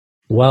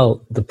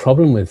 Well, the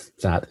problem with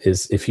that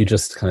is if you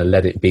just kind of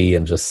let it be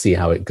and just see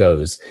how it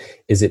goes,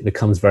 is it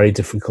becomes very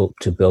difficult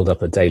to build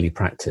up a daily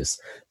practice,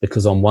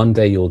 because on one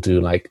day you'll do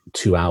like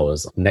 2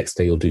 hours, next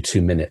day you'll do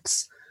 2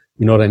 minutes.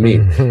 You know what I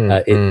mean?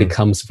 It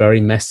becomes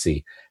very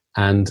messy.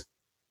 And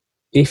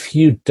if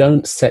you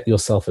don't set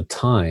yourself a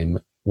time,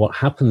 what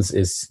happens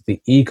is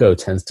the ego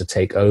tends to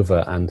take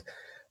over and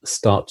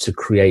start to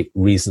create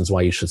reasons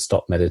why you should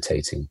stop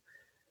meditating.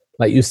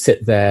 Like you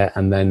sit there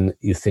and then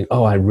you think,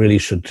 oh, I really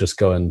should just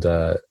go and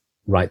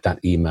write that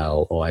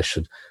email, or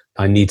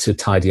I need to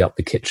tidy up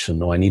the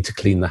kitchen, or I need to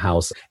clean the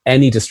house.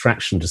 Any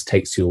distraction just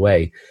takes you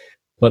away.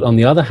 But on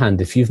the other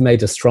hand, if you've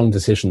made a strong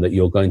decision that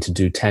you're going to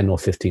do 10 or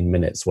 15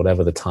 minutes,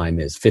 whatever the time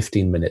is,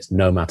 15 minutes,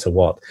 no matter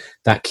what,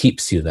 that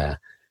keeps you there.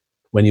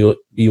 When you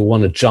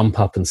want to jump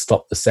up and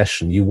stop the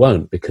session, you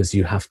won't, because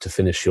you have to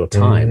finish your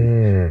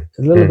time.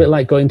 A little bit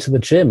like going to the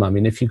gym. I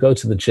mean, if you go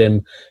to the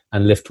gym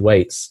and lift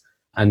weights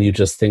and you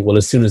just think, well,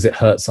 as soon as it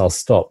hurts, I'll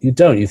stop. You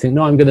don't. You think,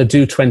 no, I'm going to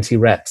do 20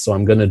 reps, or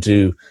I'm going to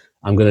do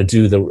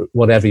the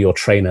whatever your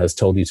trainer has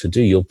told you to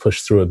do. You'll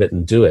push through a bit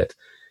and do it.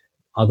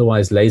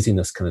 Otherwise,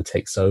 laziness kind of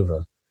takes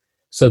over.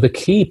 So the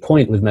key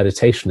point with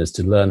meditation is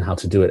to learn how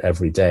to do it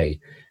every day.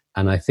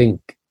 And I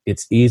think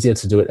it's easier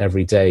to do it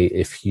every day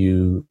if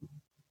you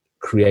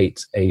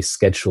create a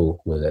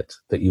schedule with it,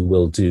 that you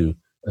will do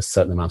a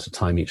certain amount of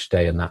time each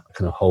day, and that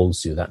kind of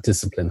holds you, that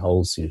discipline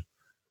holds you.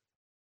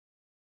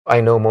 I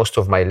know most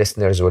of my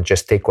listeners will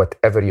just take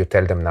whatever you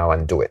tell them now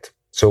and do it.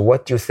 So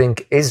what do you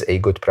think is a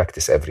good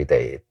practice every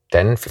day?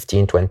 10,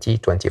 15, 20,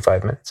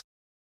 25 minutes?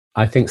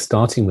 I think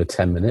starting with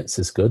 10 minutes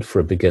is good for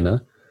a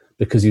beginner,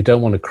 because you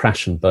don't want to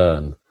crash and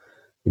burn.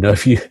 You know,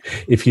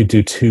 if you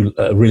do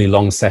a really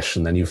long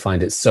session, then you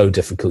find it so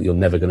difficult you're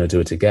never going to do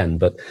it again.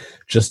 But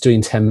just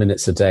doing 10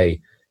 minutes a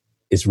day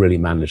is really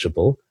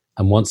manageable.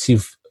 And once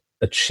you've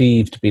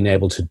achieved being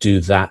able to do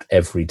that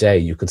every day,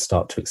 you can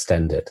start to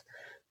extend it.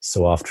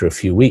 So after a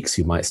few weeks,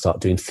 you might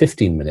start doing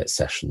 15-minute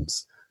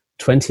sessions,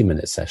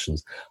 20-minute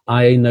sessions.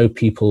 I know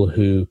people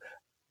who've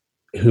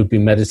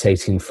been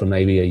meditating for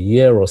maybe a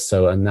year or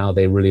so, and now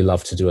they really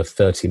love to do a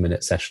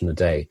 30-minute session a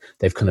day.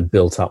 They've kind of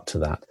built up to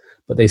that,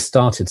 but they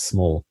started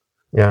small.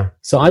 Yeah.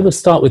 So I would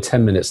start with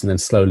 10 minutes and then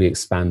slowly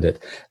expand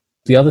it.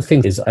 The other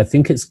thing is, I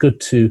think it's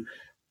good to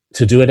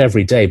do it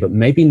every day, but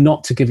maybe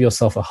not to give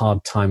yourself a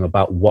hard time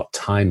about what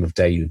time of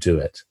day you do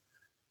it.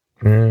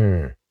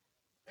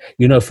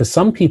 You know, for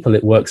some people,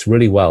 it works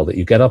really well that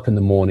you get up in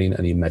the morning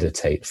and you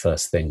meditate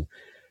first thing.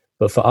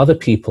 But for other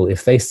people,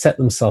 if they set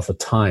themselves a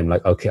time,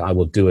 like, okay, I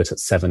will do it at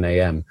 7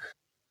 a.m.,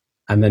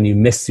 and then you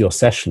miss your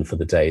session for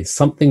the day,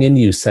 something in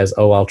you says,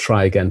 oh, I'll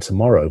try again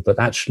tomorrow. But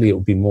actually, it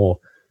would be more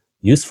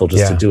useful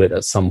just to do it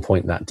at some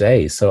point that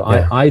day. So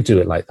I do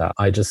it like that.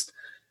 I just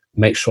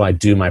make sure I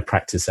do my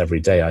practice every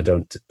day. I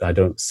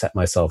don't set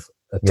myself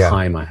a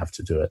time I have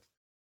to do it.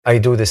 I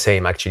do the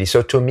same, actually.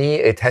 So to me,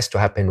 it has to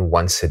happen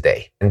once a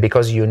day. And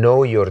because you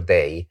know your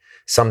day,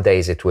 some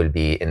days it will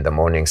be in the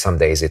morning, some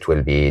days it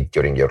will be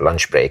during your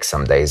lunch break,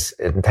 some days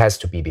it has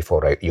to be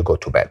before you go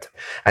to bed.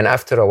 And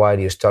after a while,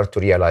 you start to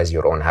realize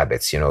your own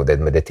habits. You know, the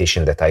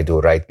meditation that I do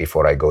right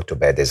before I go to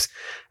bed is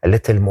a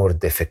little more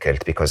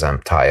difficult because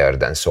I'm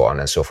tired and so on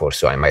and so forth.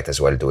 So I might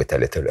as well do it a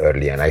little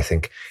early. And I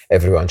think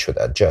everyone should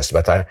adjust.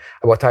 But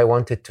what I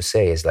wanted to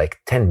say is, like,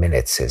 10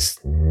 minutes is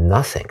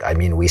nothing. I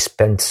mean, we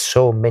spend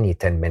so many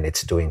 10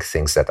 minutes doing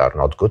things that are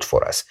not good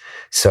for us.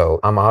 So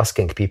I'm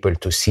asking people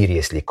to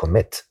seriously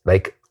commit.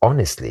 Like,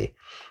 honestly,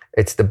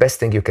 it's the best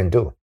thing you can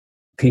do.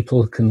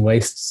 People can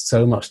waste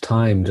so much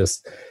time.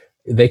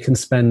 They can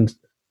spend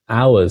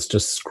hours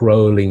just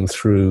scrolling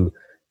through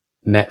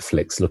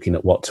Netflix looking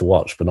at what to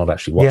watch, but not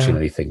actually watching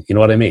anything. You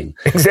know what I mean?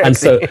 Exactly.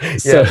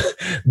 And so,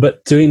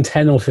 but doing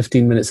 10 or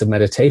 15 minutes of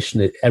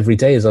meditation every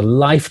day is a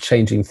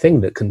life-changing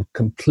thing that can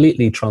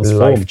completely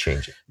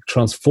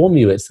transform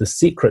you. It's the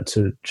secret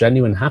to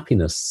genuine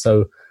happiness.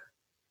 So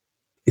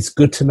it's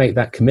good to make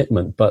that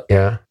commitment. But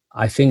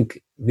I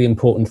think the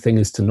important thing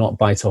is to not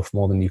bite off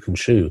more than you can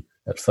chew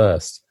at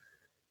first.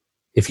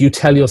 If you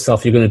tell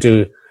yourself you're going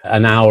to do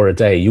an hour a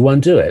day, you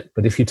won't do it.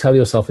 But if you tell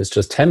yourself it's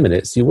just 10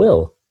 minutes, you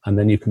will. And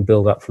then you can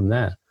build up from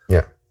there.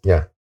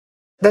 Yeah.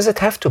 Does it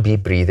have to be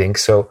breathing?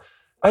 So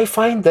I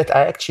find that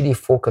I actually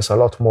focus a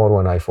lot more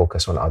when I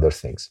focus on other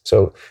things.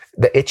 So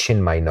the itch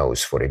in my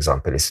nose, for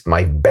example, is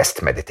my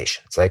best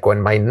meditation. It's like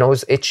when my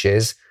nose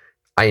itches,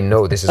 I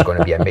know this is going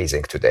to be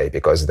amazing today,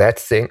 because that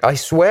thing, I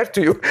swear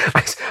to you,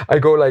 I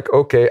go like,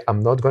 okay,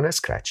 I'm not going to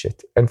scratch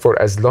it. And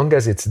for as long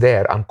as it's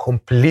there, I'm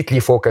completely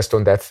focused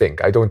on that thing.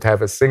 I don't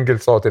have a single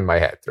thought in my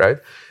head, right?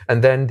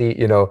 And then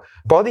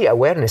body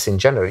awareness in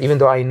general, even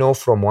though I know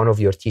from one of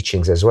your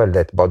teachings as well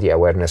that body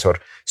awareness, or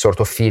sort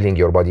of feeling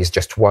your body, is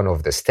just one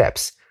of the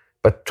steps.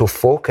 But to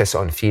focus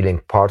on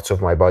feeling parts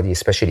of my body,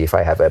 especially if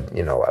I have a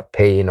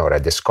pain or a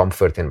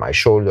discomfort in my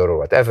shoulder or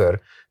whatever,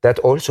 that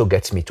also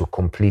gets me to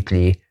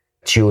completely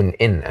tune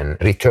in and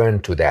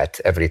return to that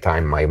every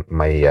time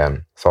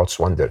my thoughts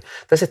wander.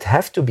 Does it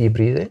have to be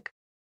breathing?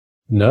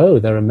 No,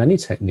 there are many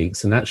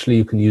techniques, and actually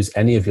you can use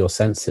any of your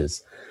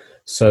senses.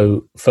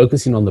 So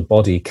focusing on the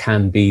body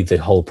can be the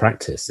whole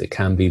practice. It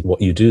can be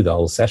what you do the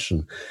whole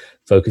session,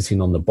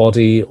 focusing on the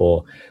body,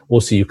 or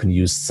also you can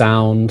use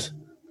sound,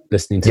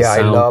 listening to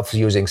sound. I love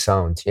using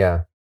sound,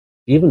 yeah.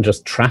 Even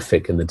just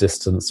traffic in the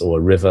distance, or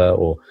a river,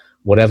 or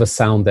whatever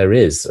sound there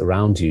is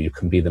around you, you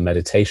can be the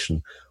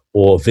meditation,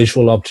 or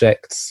visual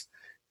objects.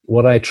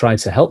 What I try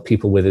to help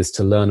people with is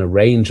to learn a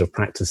range of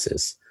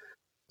practices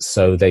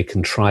so they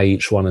can try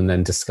each one and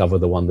then discover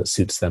the one that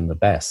suits them the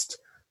best.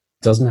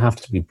 It doesn't have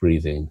to be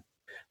breathing.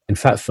 In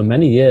fact, for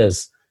many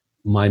years,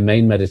 my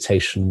main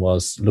meditation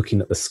was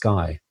looking at the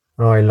sky.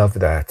 Oh, I love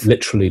that.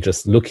 Literally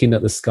just looking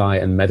at the sky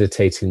and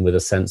meditating with a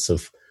sense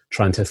of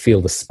trying to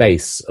feel the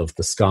space of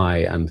the sky,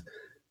 and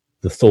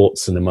the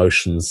thoughts and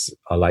emotions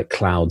are like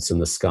clouds in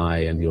the sky,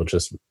 and you're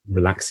just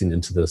relaxing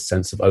into the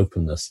sense of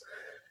openness.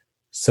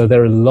 So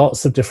there are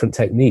lots of different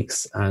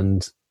techniques,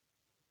 and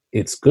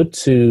it's good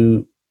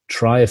to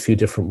try a few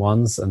different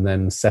ones and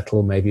then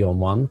settle maybe on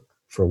one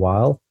for a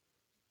while.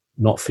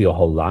 Not for your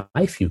whole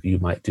life. You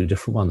might do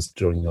different ones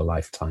during your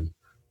lifetime.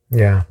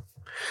 Yeah.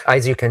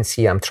 As you can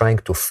see, I'm trying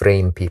to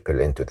frame people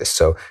into this.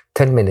 So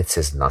 10 minutes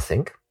is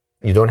nothing.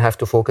 You don't have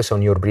to focus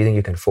on your breathing.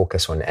 You can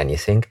focus on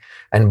anything.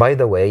 And by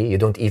the way, you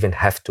don't even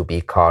have to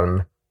be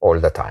calm all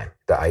the time.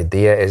 The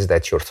idea is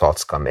that your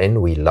thoughts come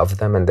in, we love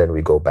them, and then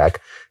we go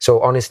back. So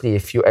honestly,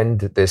 if you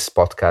end this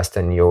podcast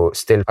and you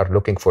still are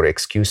looking for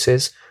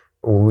excuses,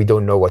 we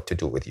don't know what to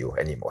do with you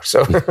anymore.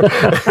 So,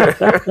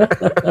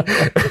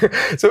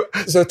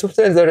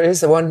 Tuftan, there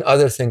is one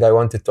other thing I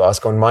wanted to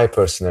ask on my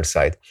personal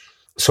side.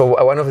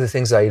 So one of the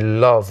things I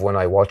love when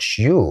I watch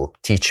you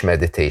teach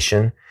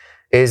meditation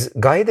is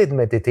guided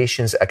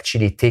meditations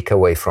actually take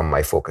away from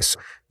my focus,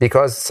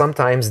 because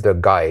sometimes the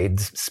guide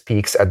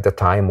speaks at the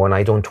time when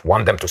I don't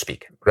want them to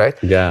speak, right?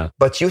 Yeah.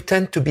 But you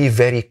tend to be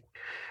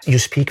you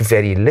speak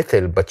very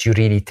little, but you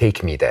really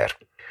take me there.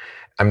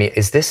 I mean,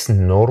 is this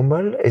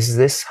normal? Is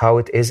this how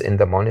it is in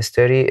the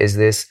monastery?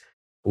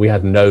 We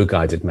had no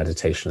guided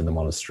meditation in the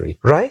monastery.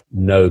 Right?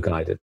 No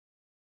guided.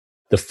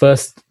 The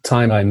first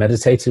time I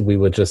meditated, we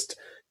were just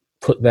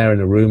put there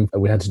in a room.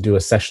 We had to do a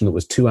session that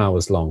was 2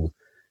 hours long.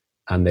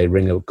 And they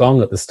ring a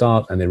gong at the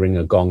start and they ring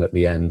a gong at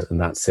the end, and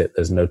that's it.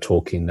 There's no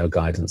talking, no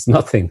guidance,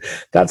 nothing.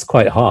 That's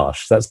quite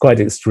harsh. That's quite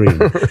extreme.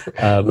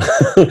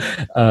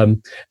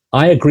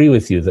 I agree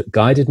with you that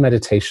guided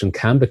meditation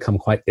can become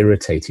quite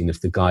irritating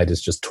if the guide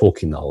is just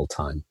talking the whole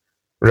time.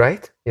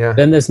 Right? Yeah.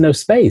 Then there's no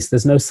space,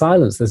 there's no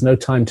silence, there's no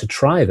time to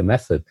try the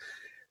method.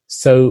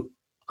 So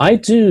I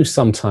do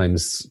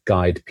sometimes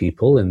guide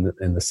people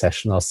in the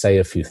session. I'll say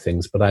a few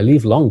things, but I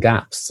leave long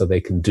gaps so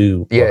they can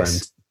do what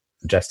I'm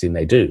suggesting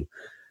they do.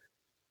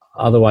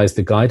 Otherwise,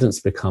 the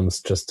guidance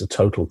becomes just a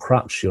total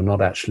crutch. You're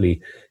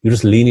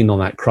just leaning on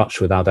that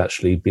crutch without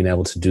actually being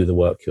able to do the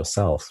work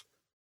yourself.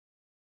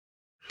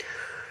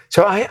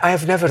 So I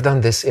have never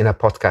done this in a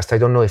podcast. I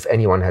don't know if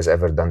anyone has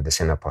ever done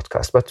this in a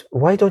podcast, but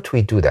why don't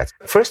we do that?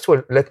 First of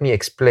all, let me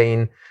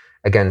explain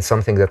again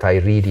something that I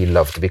really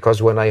loved,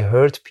 because when I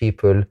heard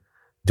people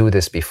do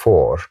this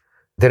before,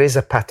 there is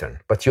a pattern,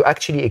 but you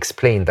actually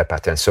explain the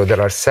pattern. So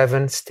there are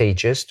 7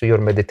 stages to your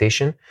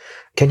meditation.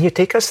 Can you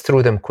take us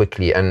through them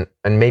quickly? And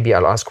maybe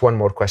I'll ask one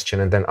more question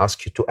and then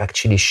ask you to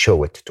actually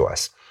show it to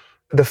us.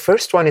 The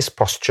first one is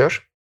posture.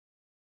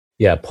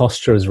 Yeah,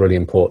 posture is really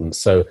important.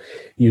 So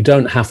you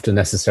don't have to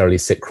necessarily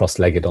sit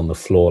cross-legged on the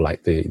floor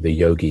like the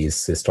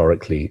yogis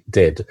historically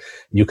did.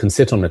 You can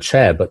sit on a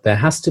chair, but there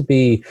has to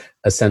be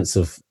a sense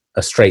of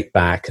a straight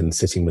back and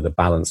sitting with a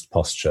balanced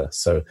posture.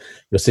 So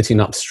you're sitting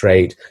up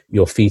straight,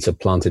 your feet are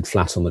planted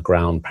flat on the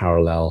ground,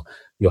 parallel,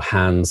 your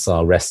hands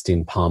are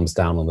resting palms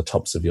down on the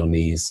tops of your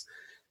knees.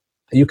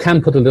 You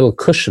can put a little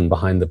cushion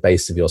behind the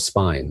base of your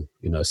spine,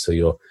 so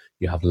you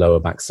have lower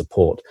back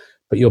support,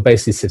 but you're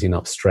basically sitting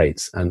up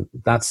straight. And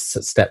that's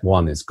step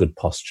 1, is good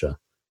posture.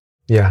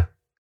 Yeah.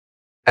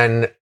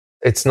 And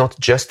it's not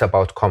just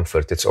about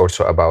comfort. It's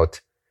also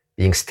about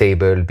being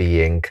stable,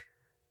 being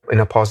in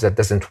a pose that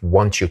doesn't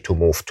want you to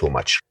move too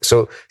much.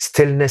 So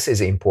stillness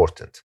is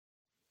important.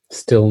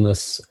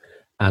 Stillness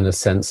and a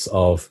sense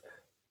of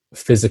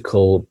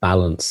physical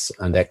balance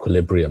and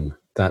equilibrium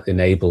that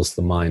enables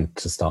the mind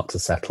to start to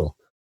settle.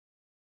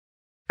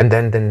 And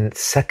then the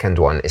second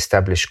one,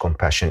 establish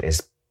compassion,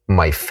 is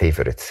my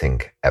favorite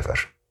thing ever.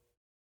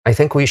 I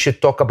think we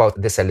should talk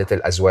about this a little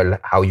as well,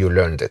 how you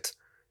learned it,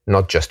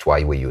 not just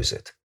why we use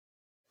it.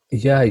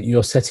 Yeah,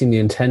 you're setting the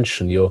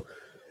intention.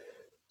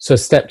 So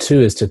step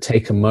 2 is to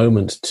take a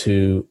moment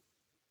to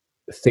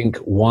think,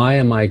 why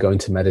am I going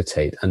to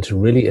meditate? And to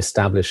really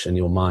establish in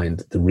your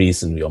mind the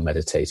reason you're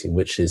meditating,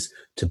 which is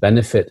to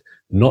benefit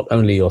not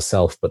only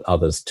yourself, but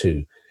others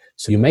too.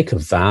 So you make a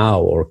vow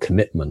or a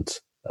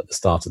commitment at the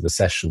start of the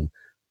session.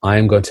 I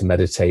am going to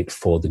meditate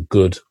for the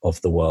good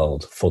of the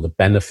world, for the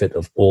benefit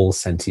of all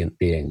sentient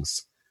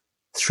beings.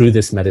 Through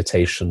this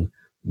meditation,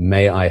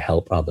 may I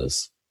help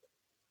others.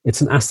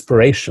 It's an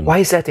aspiration. Why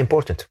is that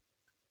important?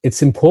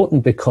 it's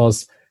important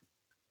because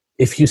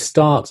if you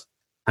start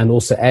and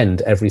also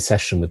end every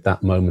session with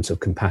that moment of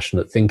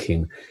compassionate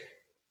thinking,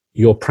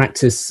 your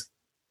practice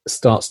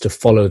starts to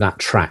follow that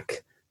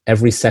track.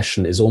 Every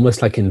session is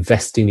almost like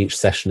investing each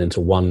session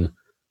into one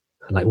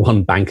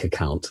bank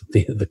account,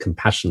 the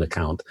compassion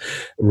account,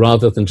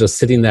 rather than just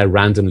sitting there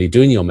randomly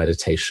doing your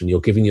meditation. You're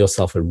giving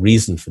yourself a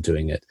reason for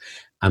doing it.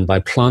 And by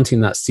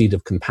planting that seed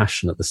of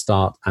compassion at the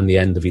start and the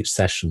end of each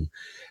session,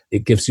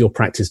 it gives your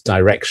practice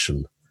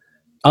direction.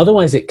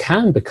 Otherwise, it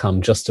can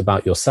become just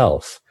about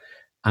yourself.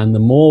 And the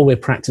more we're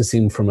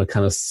practicing from a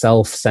kind of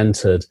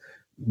self-centered,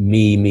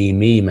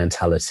 me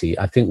mentality,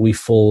 I think we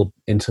fall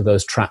into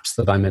those traps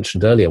that I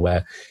mentioned earlier,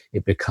 where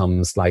it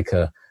becomes like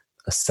a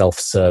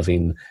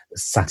self-serving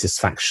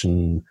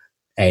satisfaction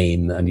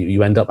aim, and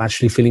you end up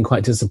actually feeling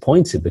quite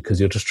disappointed because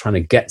you're just trying to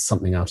get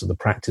something out of the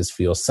practice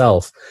for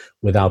yourself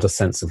without a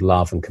sense of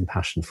love and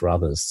compassion for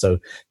others. So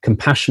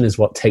compassion is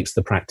what takes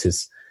the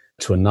practice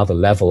to another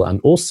level, and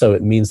also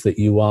it means that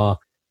you are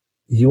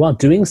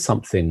doing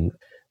something.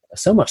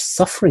 So much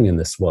suffering in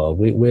this world.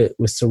 We're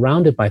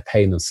surrounded by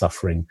pain and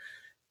suffering.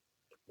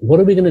 What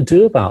are we going to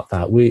do about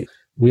that? We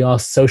are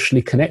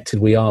socially connected.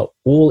 We are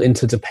all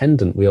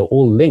interdependent. We are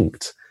all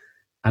linked.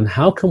 And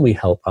how can we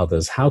help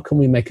others? How can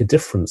we make a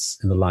difference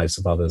in the lives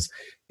of others?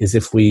 Is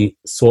if we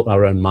sort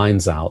our own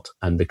minds out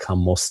and become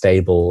more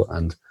stable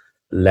and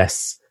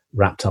less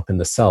wrapped up in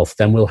the self,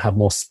 then we'll have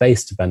more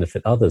space to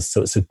benefit others.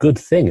 So it's a good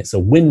thing. It's a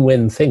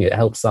win-win thing. It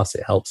helps us.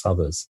 It helps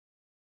others.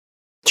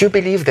 Do you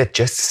believe that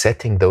just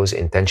setting those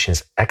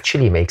intentions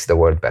actually makes the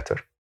world better?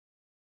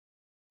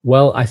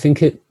 Well, I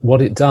think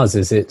what it does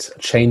is it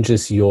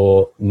changes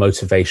your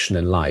motivation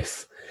in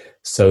life.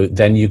 So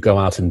then you go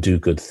out and do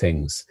good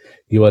things.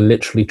 You are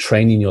literally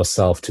training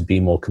yourself to be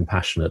more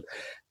compassionate.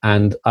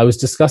 And I was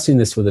discussing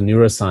this with a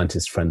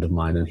neuroscientist friend of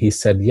mine, and he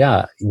said,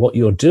 yeah, what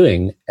you're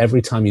doing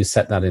every time you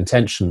set that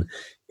intention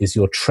is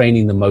you're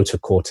training the motor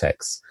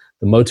cortex.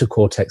 The motor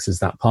cortex is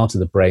that part of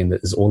the brain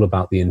that is all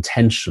about the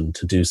intention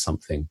to do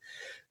something.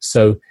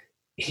 So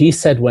he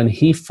said when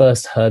he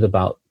first heard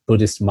about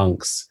Buddhist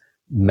monks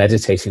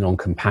meditating on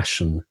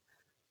compassion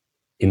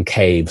in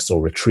caves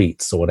or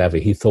retreats or whatever,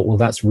 he thought, well,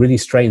 that's really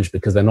strange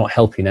because they're not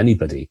helping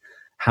anybody.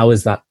 How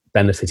is that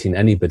benefiting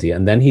anybody?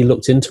 And then he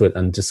looked into it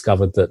and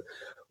discovered that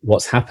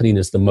what's happening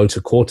is the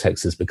motor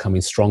cortex is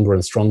becoming stronger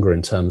and stronger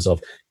in terms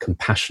of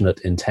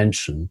compassionate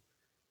intention.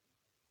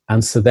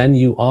 And so then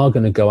you are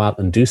going to go out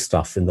and do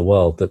stuff in the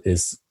world that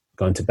is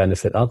going to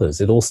benefit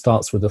others. It all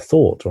starts with a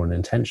thought or an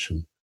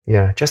intention.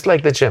 Yeah, just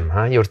like the gym,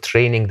 You're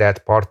training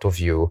that part of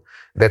you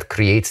that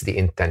creates the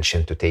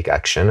intention to take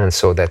action. And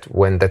so that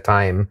when the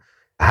time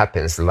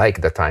happens,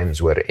 like the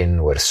times we're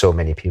in, where so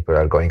many people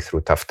are going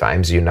through tough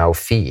times, you now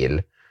feel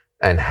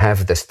and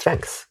have the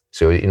strength.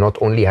 So you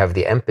not only have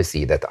the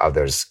empathy that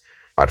others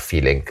are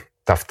feeling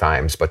tough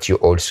times, but you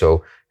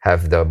also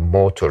have the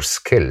motor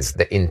skills,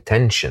 the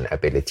intention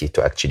ability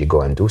to actually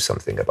go and do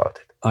something about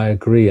it. I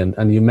agree.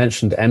 And you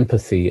mentioned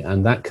empathy,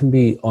 and that can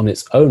be on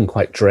its own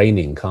quite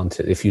draining, can't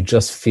it? If you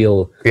just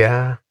feel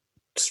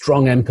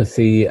strong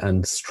empathy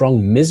and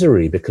strong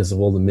misery because of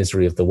all the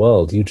misery of the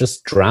world, you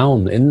just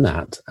drown in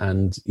that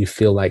and you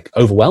feel like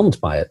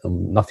overwhelmed by it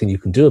and nothing you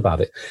can do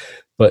about it.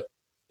 But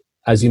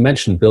as you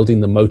mentioned,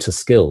 building the motor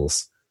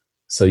skills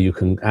so you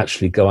can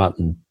actually go out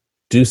and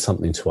do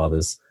something to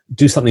others,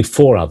 do something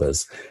for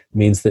others,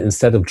 means that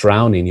instead of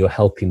drowning, you're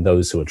helping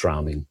those who are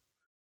drowning.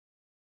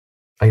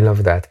 I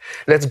love that.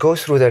 Let's go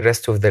through the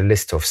rest of the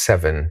list of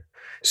 7.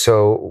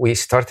 So we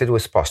started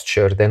with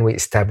posture, then we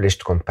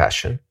established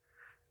compassion,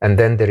 and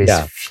then there is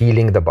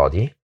feeling the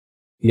body.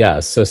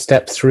 Yeah, so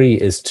step 3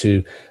 is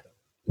to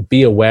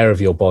be aware of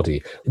your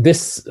body.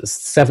 This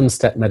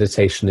 7-step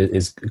meditation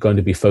is going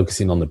to be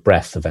focusing on the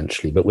breath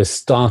eventually, but we're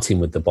starting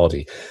with the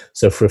body.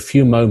 So for a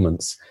few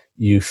moments,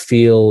 you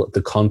feel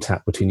the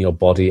contact between your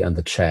body and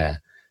the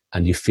chair,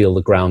 and you feel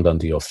the ground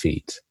under your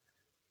feet.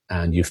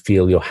 And you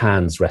feel your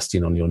hands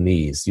resting on your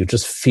knees. You're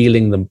just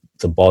feeling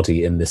the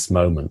body in this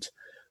moment.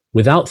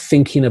 Without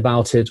thinking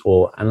about it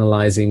or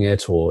analyzing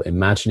it or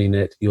imagining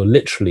it, you're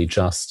literally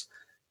just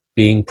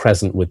being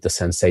present with the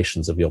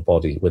sensations of your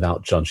body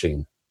without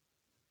judging,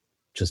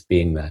 just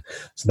being there.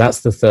 So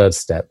that's the 3rd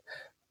step.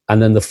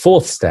 And then the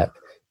 4th step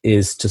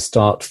is to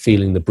start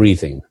feeling the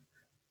breathing.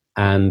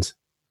 And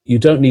you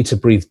don't need to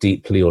breathe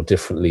deeply or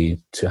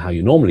differently to how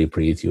you normally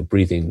breathe. You're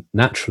breathing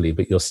naturally,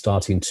 but you're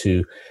starting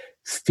to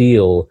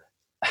feel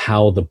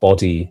how the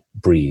body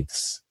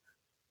breathes.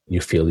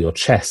 You feel your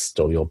chest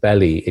or your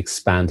belly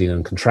expanding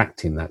and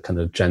contracting, that kind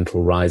of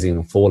gentle rising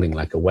and falling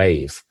like a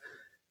wave.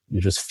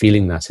 You're just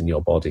feeling that in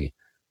your body.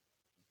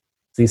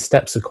 These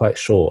steps are quite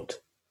short.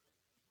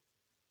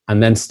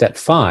 And then step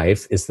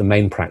 5 is the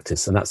main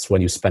practice, and that's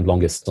when you spend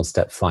longest on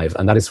step 5.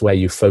 And that is where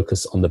you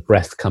focus on the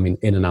breath coming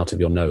in and out of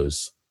your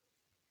nose,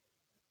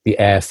 the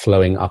air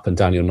flowing up and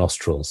down your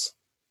nostrils.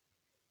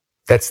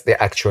 That's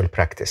the actual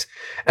practice.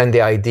 And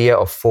the idea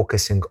of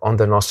focusing on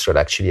the nostril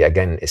actually,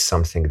 again, is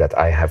something that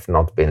I have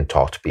not been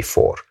taught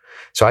before.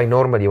 So I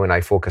normally, when I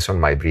focus on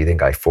my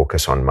breathing, I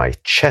focus on my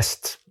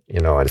chest,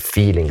 and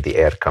feeling the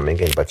air coming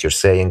in, but you're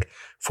saying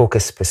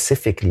focus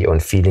specifically on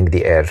feeling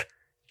the air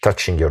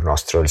touching your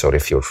nostrils, or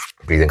if you're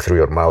breathing through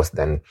your mouth,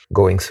 then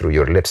going through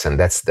your lips. And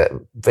that's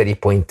the very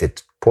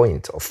pointed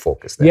point of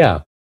focus there.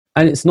 Yeah.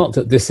 And it's not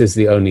that this is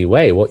the only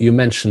way. What you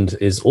mentioned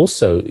is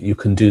also, you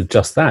can do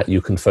just that. You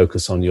can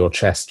focus on your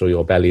chest or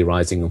your belly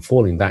rising and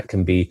falling. That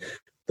can be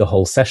the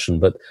whole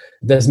session. But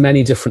there's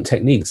many different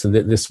techniques. And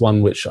this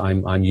one which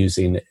I'm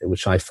using,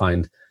 which I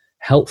find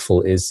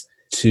helpful, is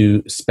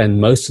to spend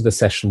most of the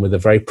session with a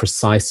very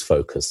precise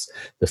focus.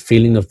 The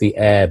feeling of the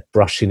air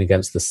brushing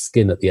against the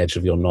skin at the edge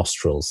of your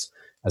nostrils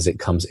as it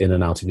comes in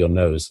and out of your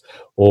nose.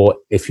 Or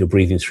if you're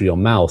breathing through your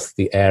mouth,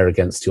 the air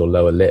against your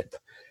lower lip.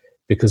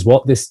 Because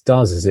what this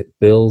does is it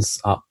builds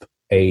up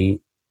a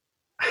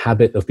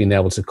habit of being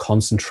able to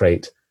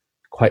concentrate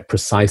quite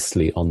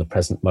precisely on the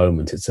present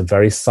moment. It's a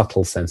very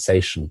subtle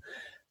sensation.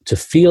 To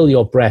feel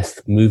your breath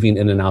moving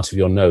in and out of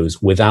your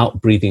nose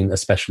without breathing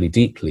especially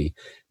deeply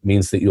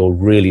means that you're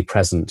really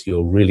present.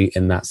 You're really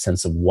in that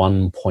sense of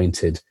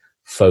one-pointed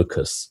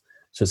focus.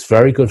 So it's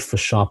very good for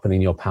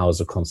sharpening your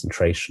powers of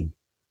concentration.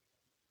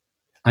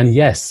 And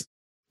yes,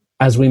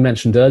 as we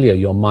mentioned earlier,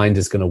 your mind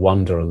is going to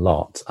wander a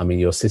lot. I mean,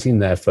 you're sitting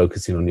there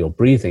focusing on your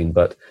breathing,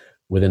 but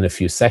within a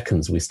few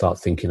seconds, we start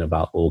thinking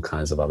about all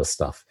kinds of other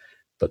stuff.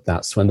 But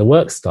that's when the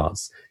work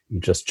starts. You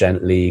just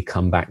gently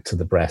come back to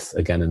the breath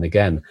again and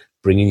again,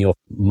 bringing your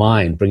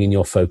mind, bringing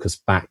your focus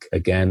back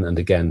again and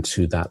again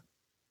to that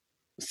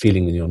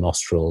feeling in your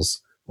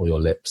nostrils or your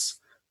lips.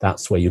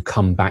 That's where you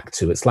come back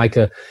to. It's like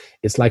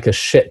a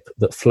ship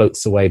that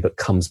floats away but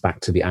comes back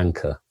to the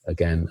anchor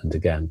again and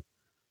again.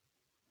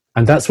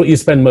 And that's what you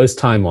spend most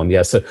time on.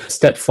 Yeah. So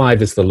step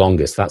 5 is the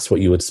longest. That's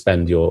what you would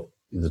spend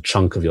the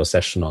chunk of your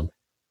session on.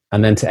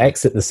 And then to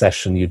exit the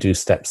session, you do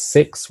step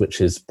 6,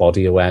 which is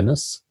body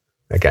awareness.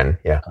 Again,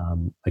 yeah.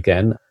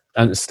 Again.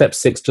 And step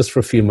 6, just for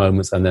a few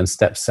moments. And then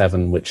step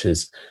 7, which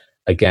is,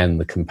 again,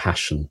 the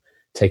compassion.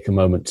 Take a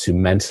moment to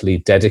mentally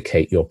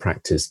dedicate your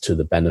practice to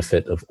the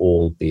benefit of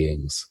all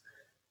beings.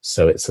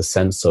 So it's a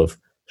sense of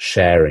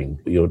sharing.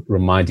 You're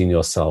reminding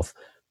yourself,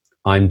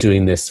 I'm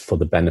doing this for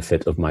the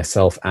benefit of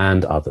myself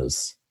and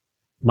others.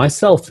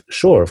 Myself,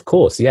 sure, of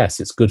course, yes,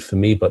 it's good for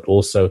me, but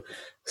also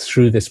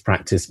through this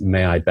practice,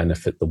 may I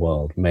benefit the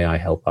world, may I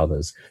help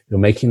others. You're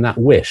making that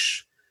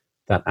wish,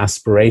 that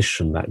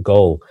aspiration, that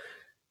goal.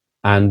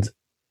 And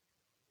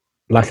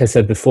like I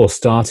said before,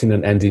 starting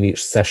and ending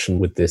each session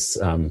with this,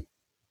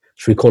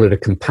 should we call it a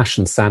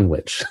compassion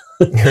sandwich?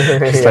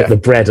 It's like the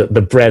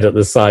bread at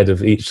the side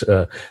of each,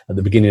 at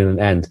the beginning and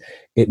end.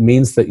 It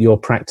means that your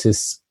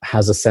practice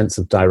has a sense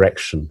of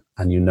direction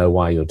and you know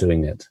why you're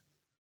doing it.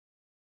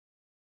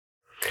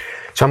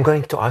 So I'm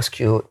going to ask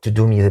you to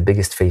do me the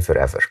biggest favor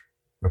ever.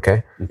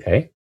 Okay?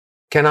 Okay.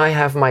 Can I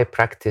have my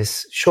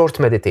practice short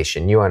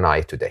meditation, you and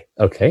I, today?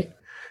 Okay.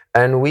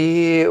 And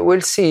we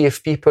will see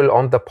if people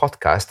on the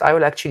podcast, I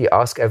will actually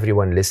ask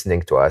everyone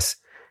listening to us,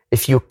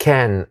 if you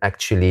can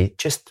actually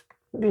just,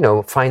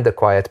 find a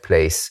quiet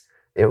place.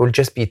 It will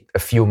just be a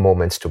few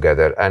moments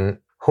together. And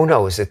who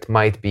knows, it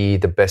might be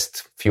the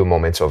best few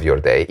moments of your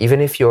day.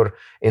 Even if you're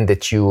in the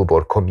tube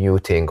or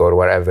commuting or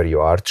wherever you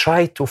are,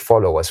 try to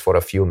follow us for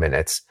a few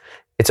minutes.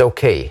 It's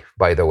okay,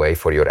 by the way,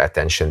 for your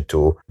attention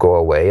to go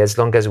away as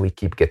long as we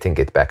keep getting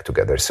it back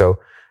together. So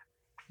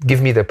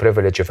give me the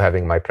privilege of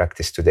having my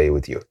practice today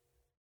with you.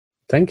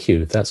 Thank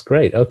you. That's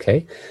great.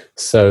 Okay.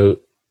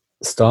 So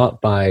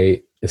start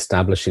by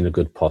establishing a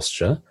good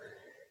posture.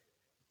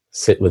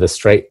 Sit with a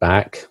straight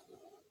back.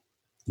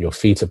 Your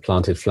feet are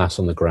planted flat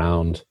on the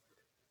ground.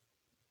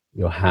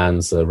 Your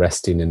hands are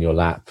resting in your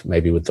lap,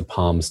 maybe with the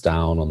palms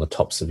down on the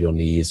tops of your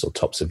knees or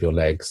tops of your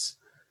legs.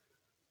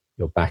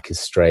 Your back is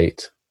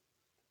straight.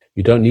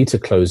 You don't need to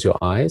close your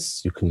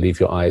eyes. You can leave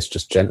your eyes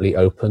just gently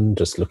open,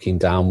 just looking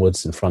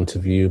downwards in front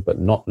of you, but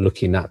not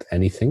looking at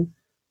anything,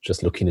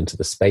 just looking into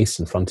the space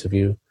in front of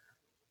you,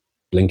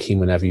 blinking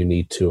whenever you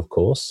need to, of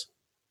course.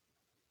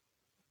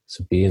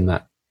 So be in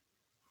that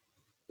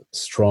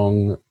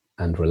strong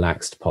and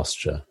relaxed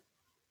posture.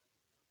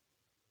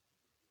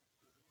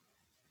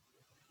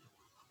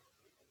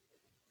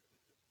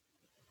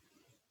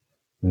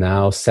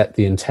 Now set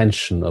the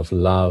intention of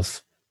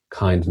love,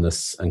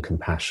 kindness, and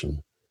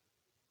compassion.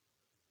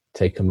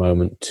 Take a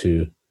moment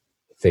to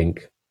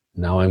think,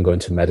 now I'm going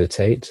to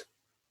meditate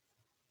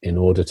in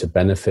order to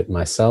benefit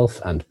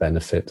myself and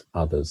benefit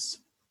others.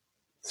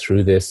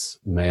 Through this,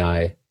 may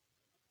I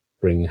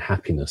bring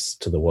happiness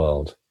to the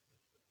world.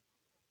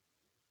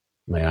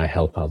 May I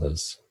help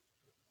others.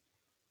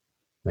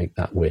 Make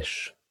that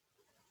wish.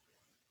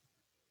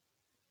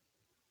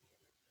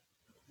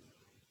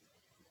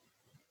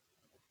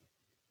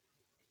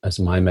 As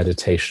my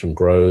meditation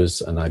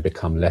grows and I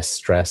become less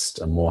stressed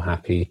and more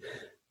happy,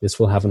 this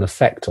will have an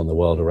effect on the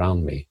world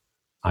around me.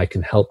 I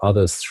can help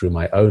others through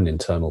my own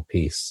internal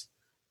peace.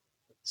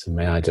 So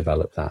may I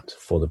develop that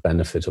for the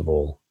benefit of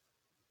all.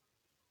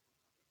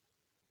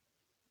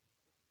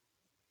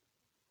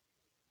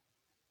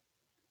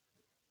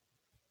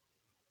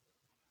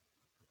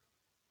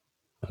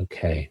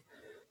 Okay,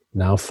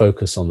 now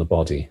focus on the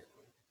body.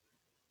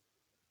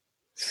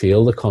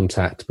 Feel the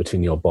contact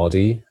between your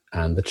body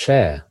and the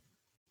chair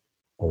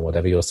or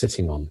whatever you're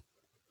sitting on.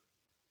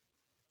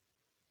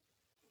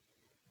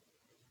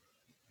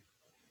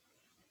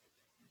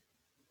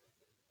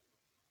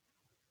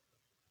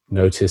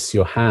 Notice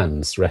your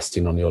hands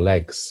resting on your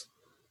legs.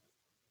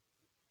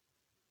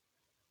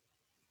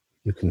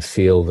 You can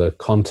feel the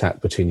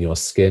contact between your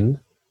skin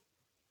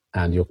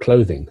and your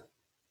clothing.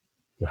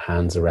 Your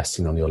hands are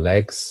resting on your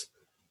legs.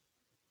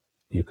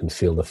 You can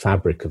feel the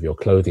fabric of your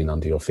clothing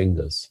under your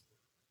fingers.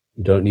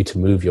 You don't need to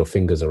move your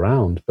fingers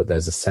around, but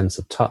there's a sense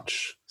of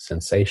touch,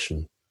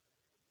 sensation.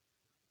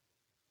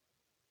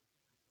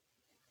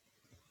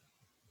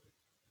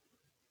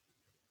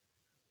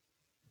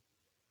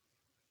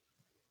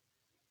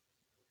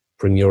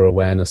 Bring your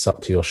awareness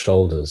up to your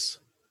shoulders.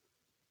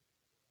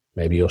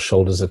 Maybe your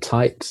shoulders are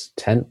tight,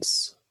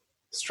 tense,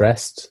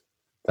 stressed.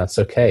 That's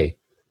okay.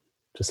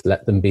 Just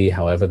let them be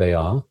however they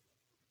are.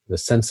 The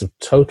sense of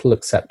total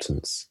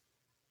acceptance.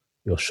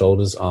 Your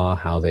shoulders are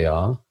how they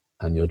are,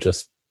 and you're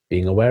just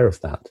being aware of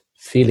that,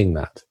 feeling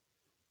that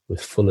with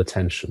full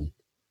attention.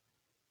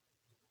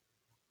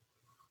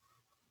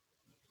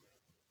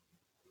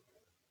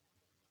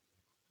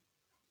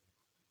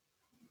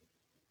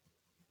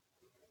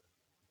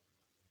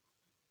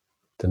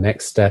 The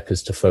next step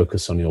is to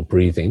focus on your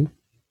breathing.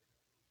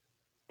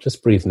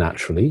 Just breathe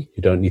naturally.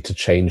 You don't need to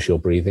change your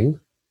breathing.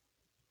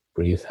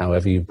 Breathe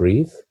however you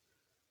breathe.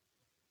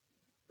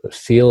 But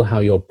feel how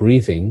your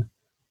breathing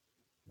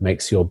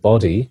makes your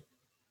body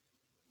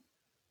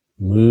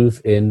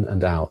move in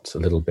and out a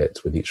little bit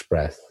with each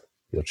breath.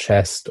 Your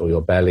chest or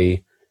your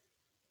belly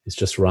is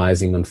just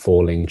rising and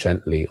falling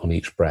gently on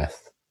each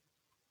breath.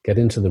 Get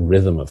into the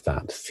rhythm of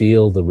that.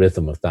 Feel the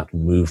rhythm of that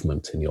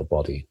movement in your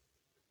body.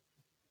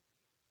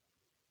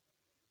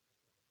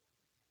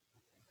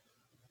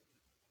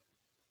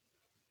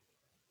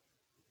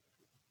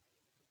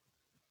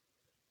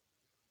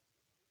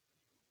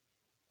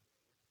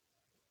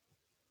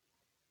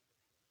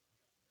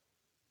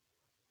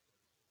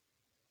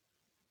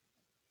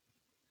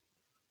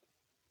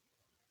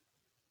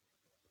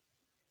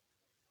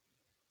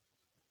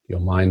 Your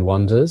mind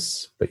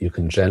wanders, but you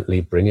can gently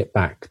bring it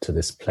back to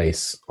this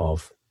place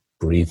of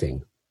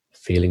breathing,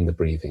 feeling the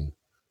breathing.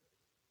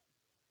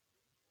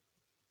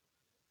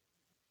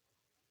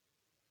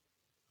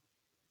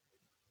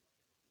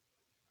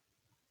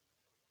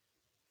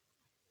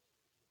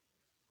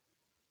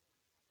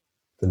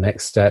 The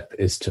next step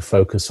is to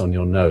focus on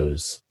your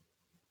nose.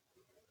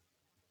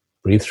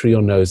 Breathe through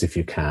your nose if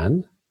you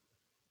can,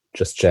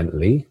 just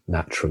gently,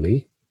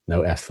 naturally,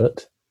 no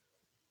effort,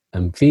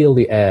 and feel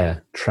the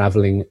air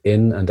traveling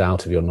in and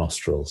out of your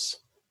nostrils.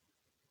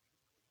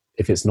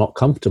 If it's not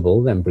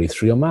comfortable, then breathe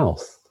through your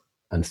mouth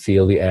and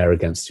feel the air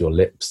against your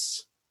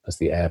lips as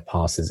the air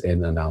passes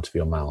in and out of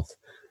your mouth.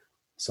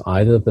 So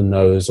either the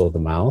nose or the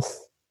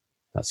mouth,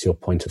 that's your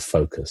point of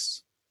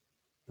focus.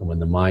 And when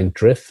the mind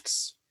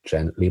drifts,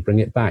 gently bring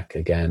it back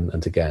again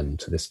and again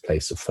to this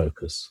place of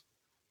focus.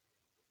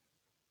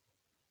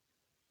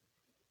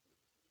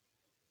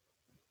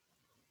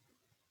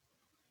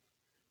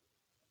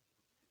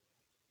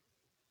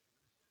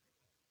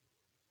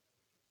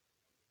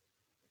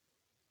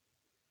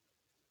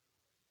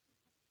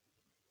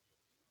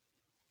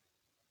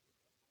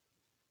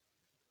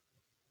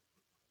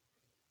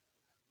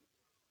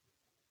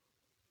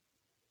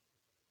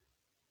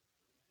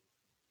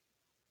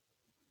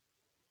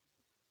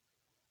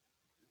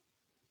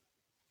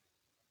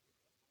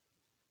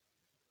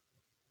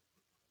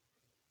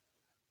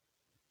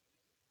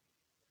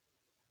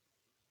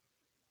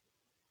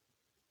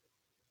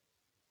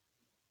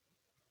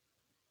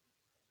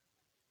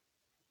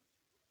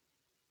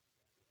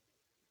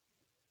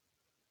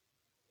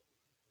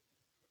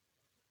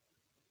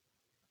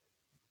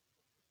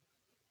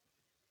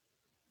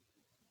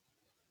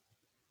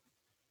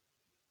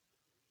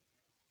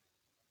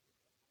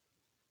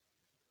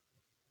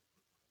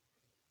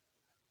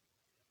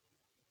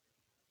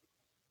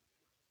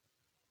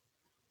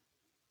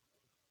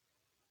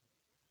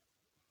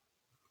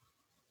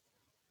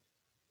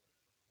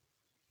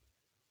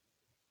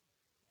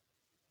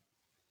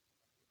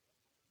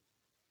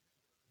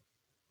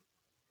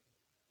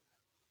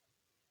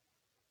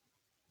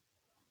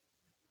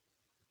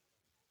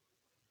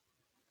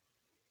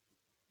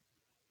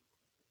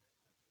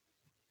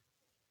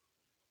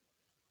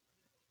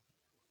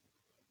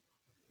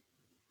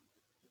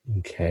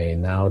 Okay,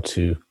 now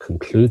to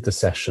conclude the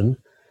session,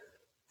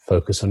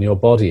 focus on your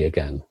body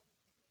again.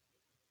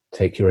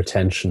 Take your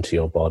attention to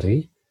your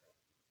body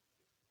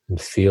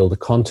and feel the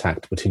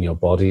contact between your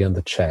body and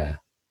the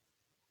chair.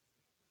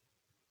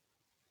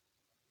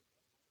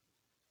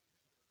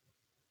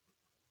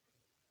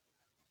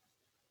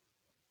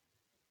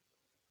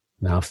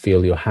 Now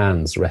feel your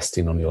hands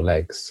resting on your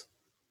legs.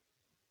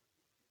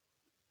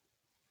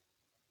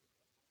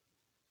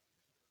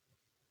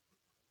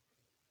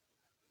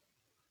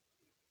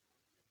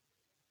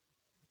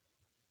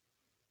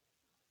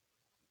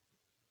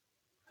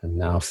 And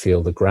now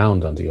feel the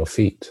ground under your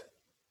feet.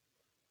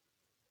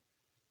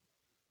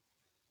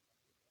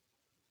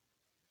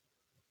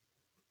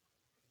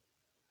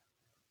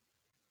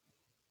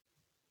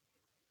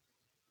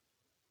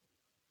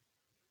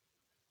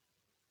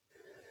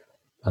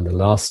 And the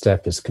last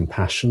step is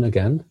compassion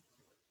again.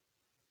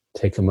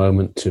 Take a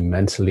moment to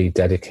mentally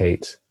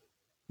dedicate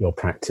your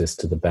practice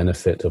to the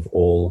benefit of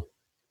all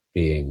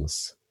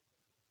beings,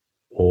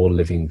 all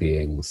living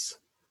beings.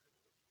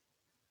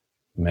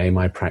 May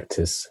my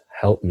practice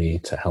help me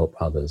to help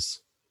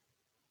others.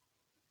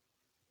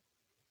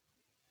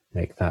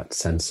 Make that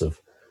sense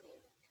of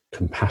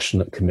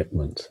compassionate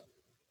commitment.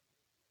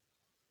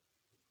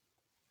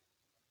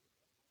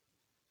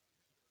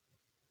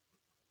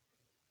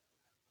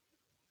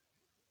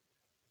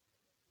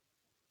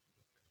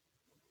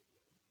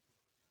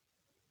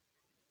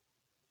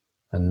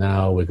 And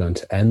now we're going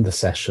to end the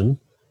session,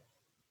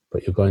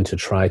 but you're going to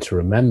try to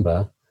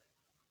remember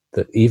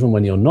that even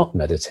when you're not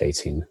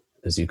meditating,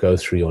 as you go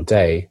through your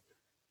day,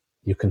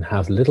 you can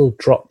have little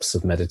drops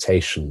of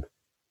meditation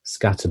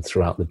scattered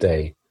throughout the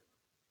day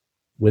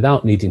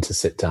without needing to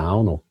sit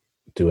down or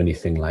do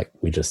anything like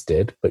we just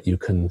did, but you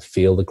can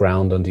feel the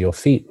ground under your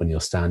feet when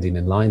you're standing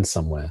in line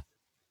somewhere.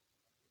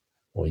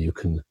 Or you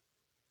can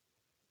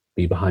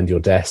be behind your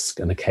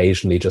desk and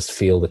occasionally just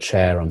feel the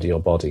chair under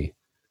your body.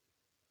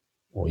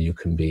 Or you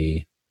can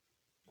be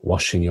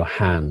washing your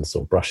hands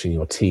or brushing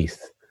your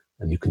teeth,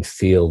 and you can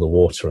feel the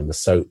water and the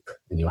soap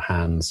in your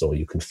hands, or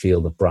you can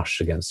feel the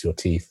brush against your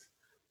teeth.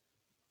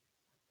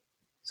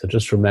 So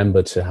just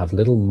remember to have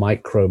little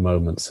micro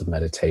moments of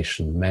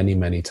meditation many,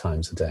 many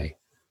times a day.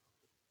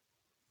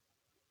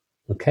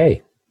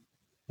 Okay,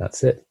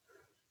 that's it.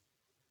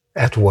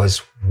 That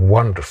was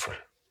wonderful.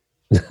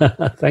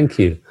 Thank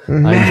you.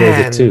 Man, I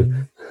enjoyed it too.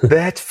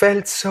 That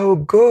felt so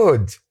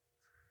good.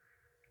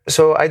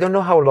 So I don't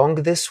know how long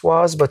this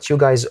was, but you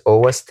guys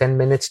owe us 10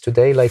 minutes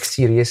today, like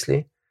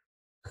seriously.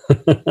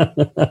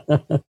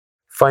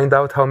 Find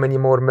out how many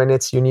more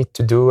minutes you need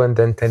to do and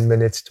then 10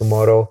 minutes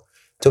tomorrow.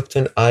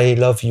 Tupten, I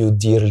love you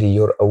dearly.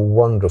 You're a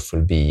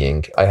wonderful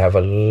being. I have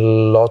a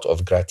lot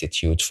of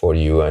gratitude for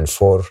you and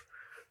for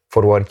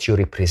what you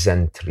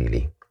represent,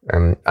 really.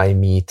 I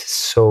meet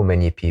so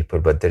many people,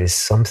 but there is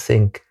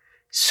something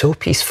so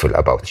peaceful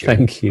about you.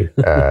 Thank you.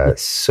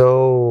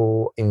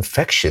 So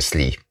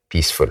infectiously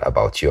peaceful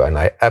about you, and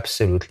I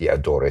absolutely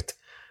adore it.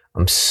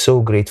 I'm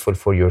so grateful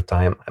for your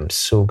time. I'm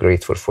so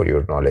grateful for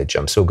your knowledge.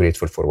 I'm so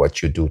grateful for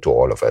what you do to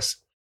all of us.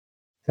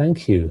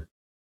 Thank you.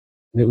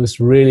 It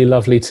was really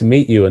lovely to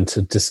meet you and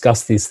to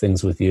discuss these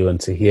things with you and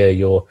to hear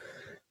your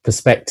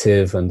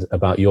perspective and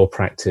about your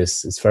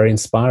practice. It's very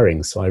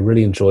inspiring. So I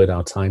really enjoyed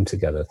our time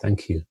together.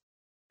 Thank you.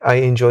 I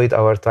enjoyed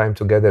our time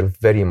together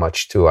very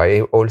much too.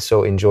 I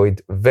also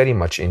very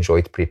much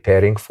enjoyed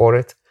preparing for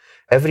it.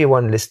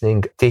 Everyone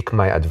listening, take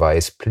my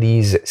advice.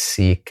 Please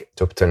seek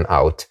Tupten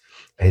out.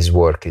 His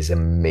work is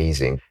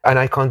amazing. And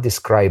I can't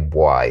describe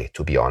why,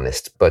 to be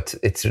honest, but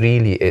it's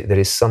really, there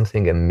is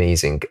something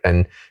amazing.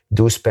 And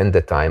do spend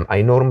the time.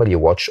 I normally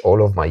watch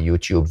all of my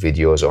YouTube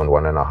videos on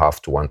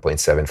 1.5 to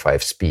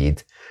 1.75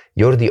 speed.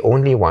 You're the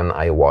only one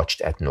I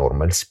watched at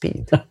normal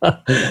speed.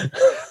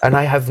 And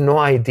I have no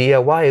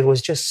idea why. It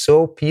was just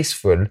so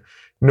peaceful.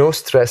 No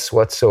stress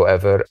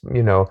whatsoever.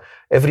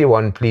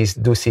 Everyone, please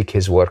do seek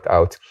his work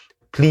out.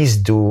 Please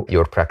do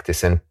your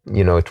practice, and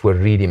it will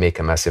really make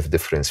a massive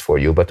difference for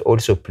you. But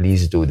also,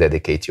 please do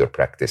dedicate your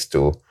practice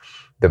to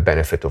the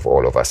benefit of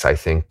all of us. I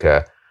think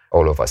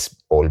all of us,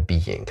 all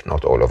being,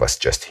 not all of us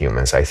just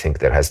humans. I think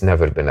there has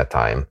never been a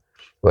time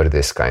where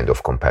this kind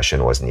of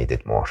compassion was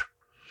needed more.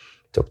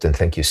 Tupten,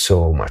 thank you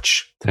so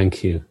much.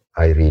 Thank you.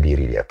 I really,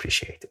 really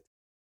appreciate it.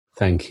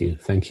 Thank you.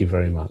 Thank you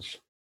very much.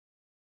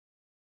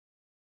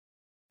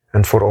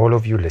 And for all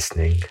of you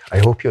listening, I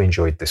hope you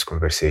enjoyed this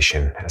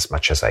conversation as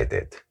much as I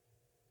did.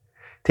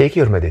 Take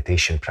your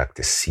meditation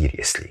practice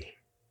seriously.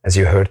 As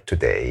you heard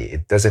today,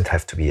 it doesn't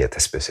have to be at a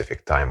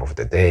specific time of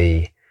the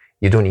day.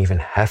 You don't even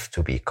have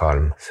to be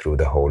calm through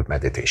the whole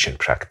meditation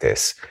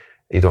practice.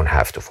 You don't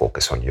have to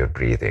focus on your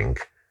breathing.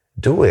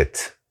 Do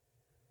it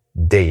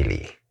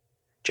daily.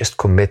 Just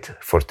commit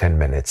for 10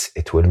 minutes.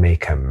 It will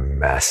make a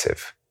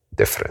massive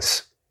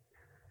difference.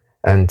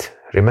 And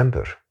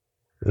remember,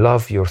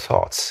 love your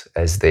thoughts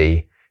as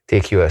they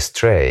take you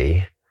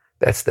astray.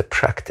 That's the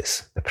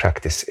practice. The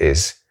practice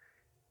is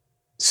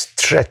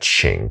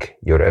stretching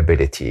your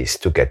abilities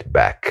to get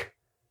back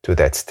to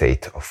that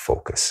state of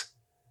focus.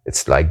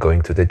 It's like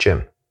going to the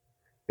gym.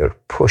 You're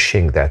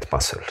pushing that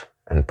muscle,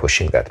 and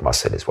pushing that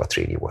muscle is what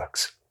really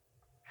works.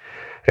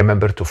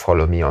 Remember to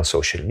follow me on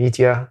social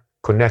media,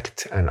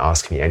 connect and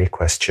ask me any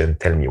question.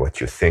 Tell me what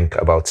you think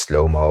about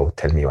slow-mo.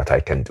 Tell me what I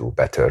can do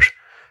better.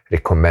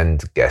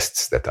 Recommend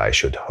guests that I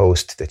should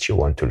host that you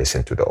want to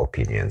listen to the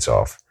opinions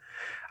of.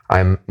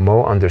 I'm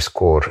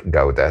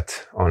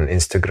Mo_Gaudat on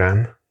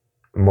Instagram,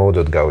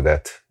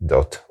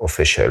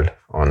 mo.gaudat.official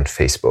on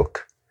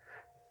Facebook,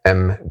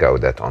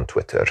 mgaudat on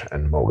Twitter,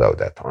 and Mo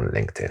Gaudat on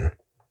LinkedIn.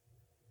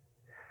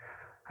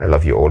 I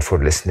love you all for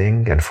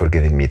listening and for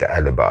giving me the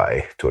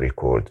alibi to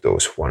record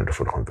those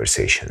wonderful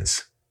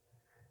conversations.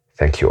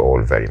 Thank you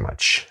all very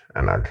much,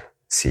 and I'll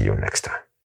see you next time.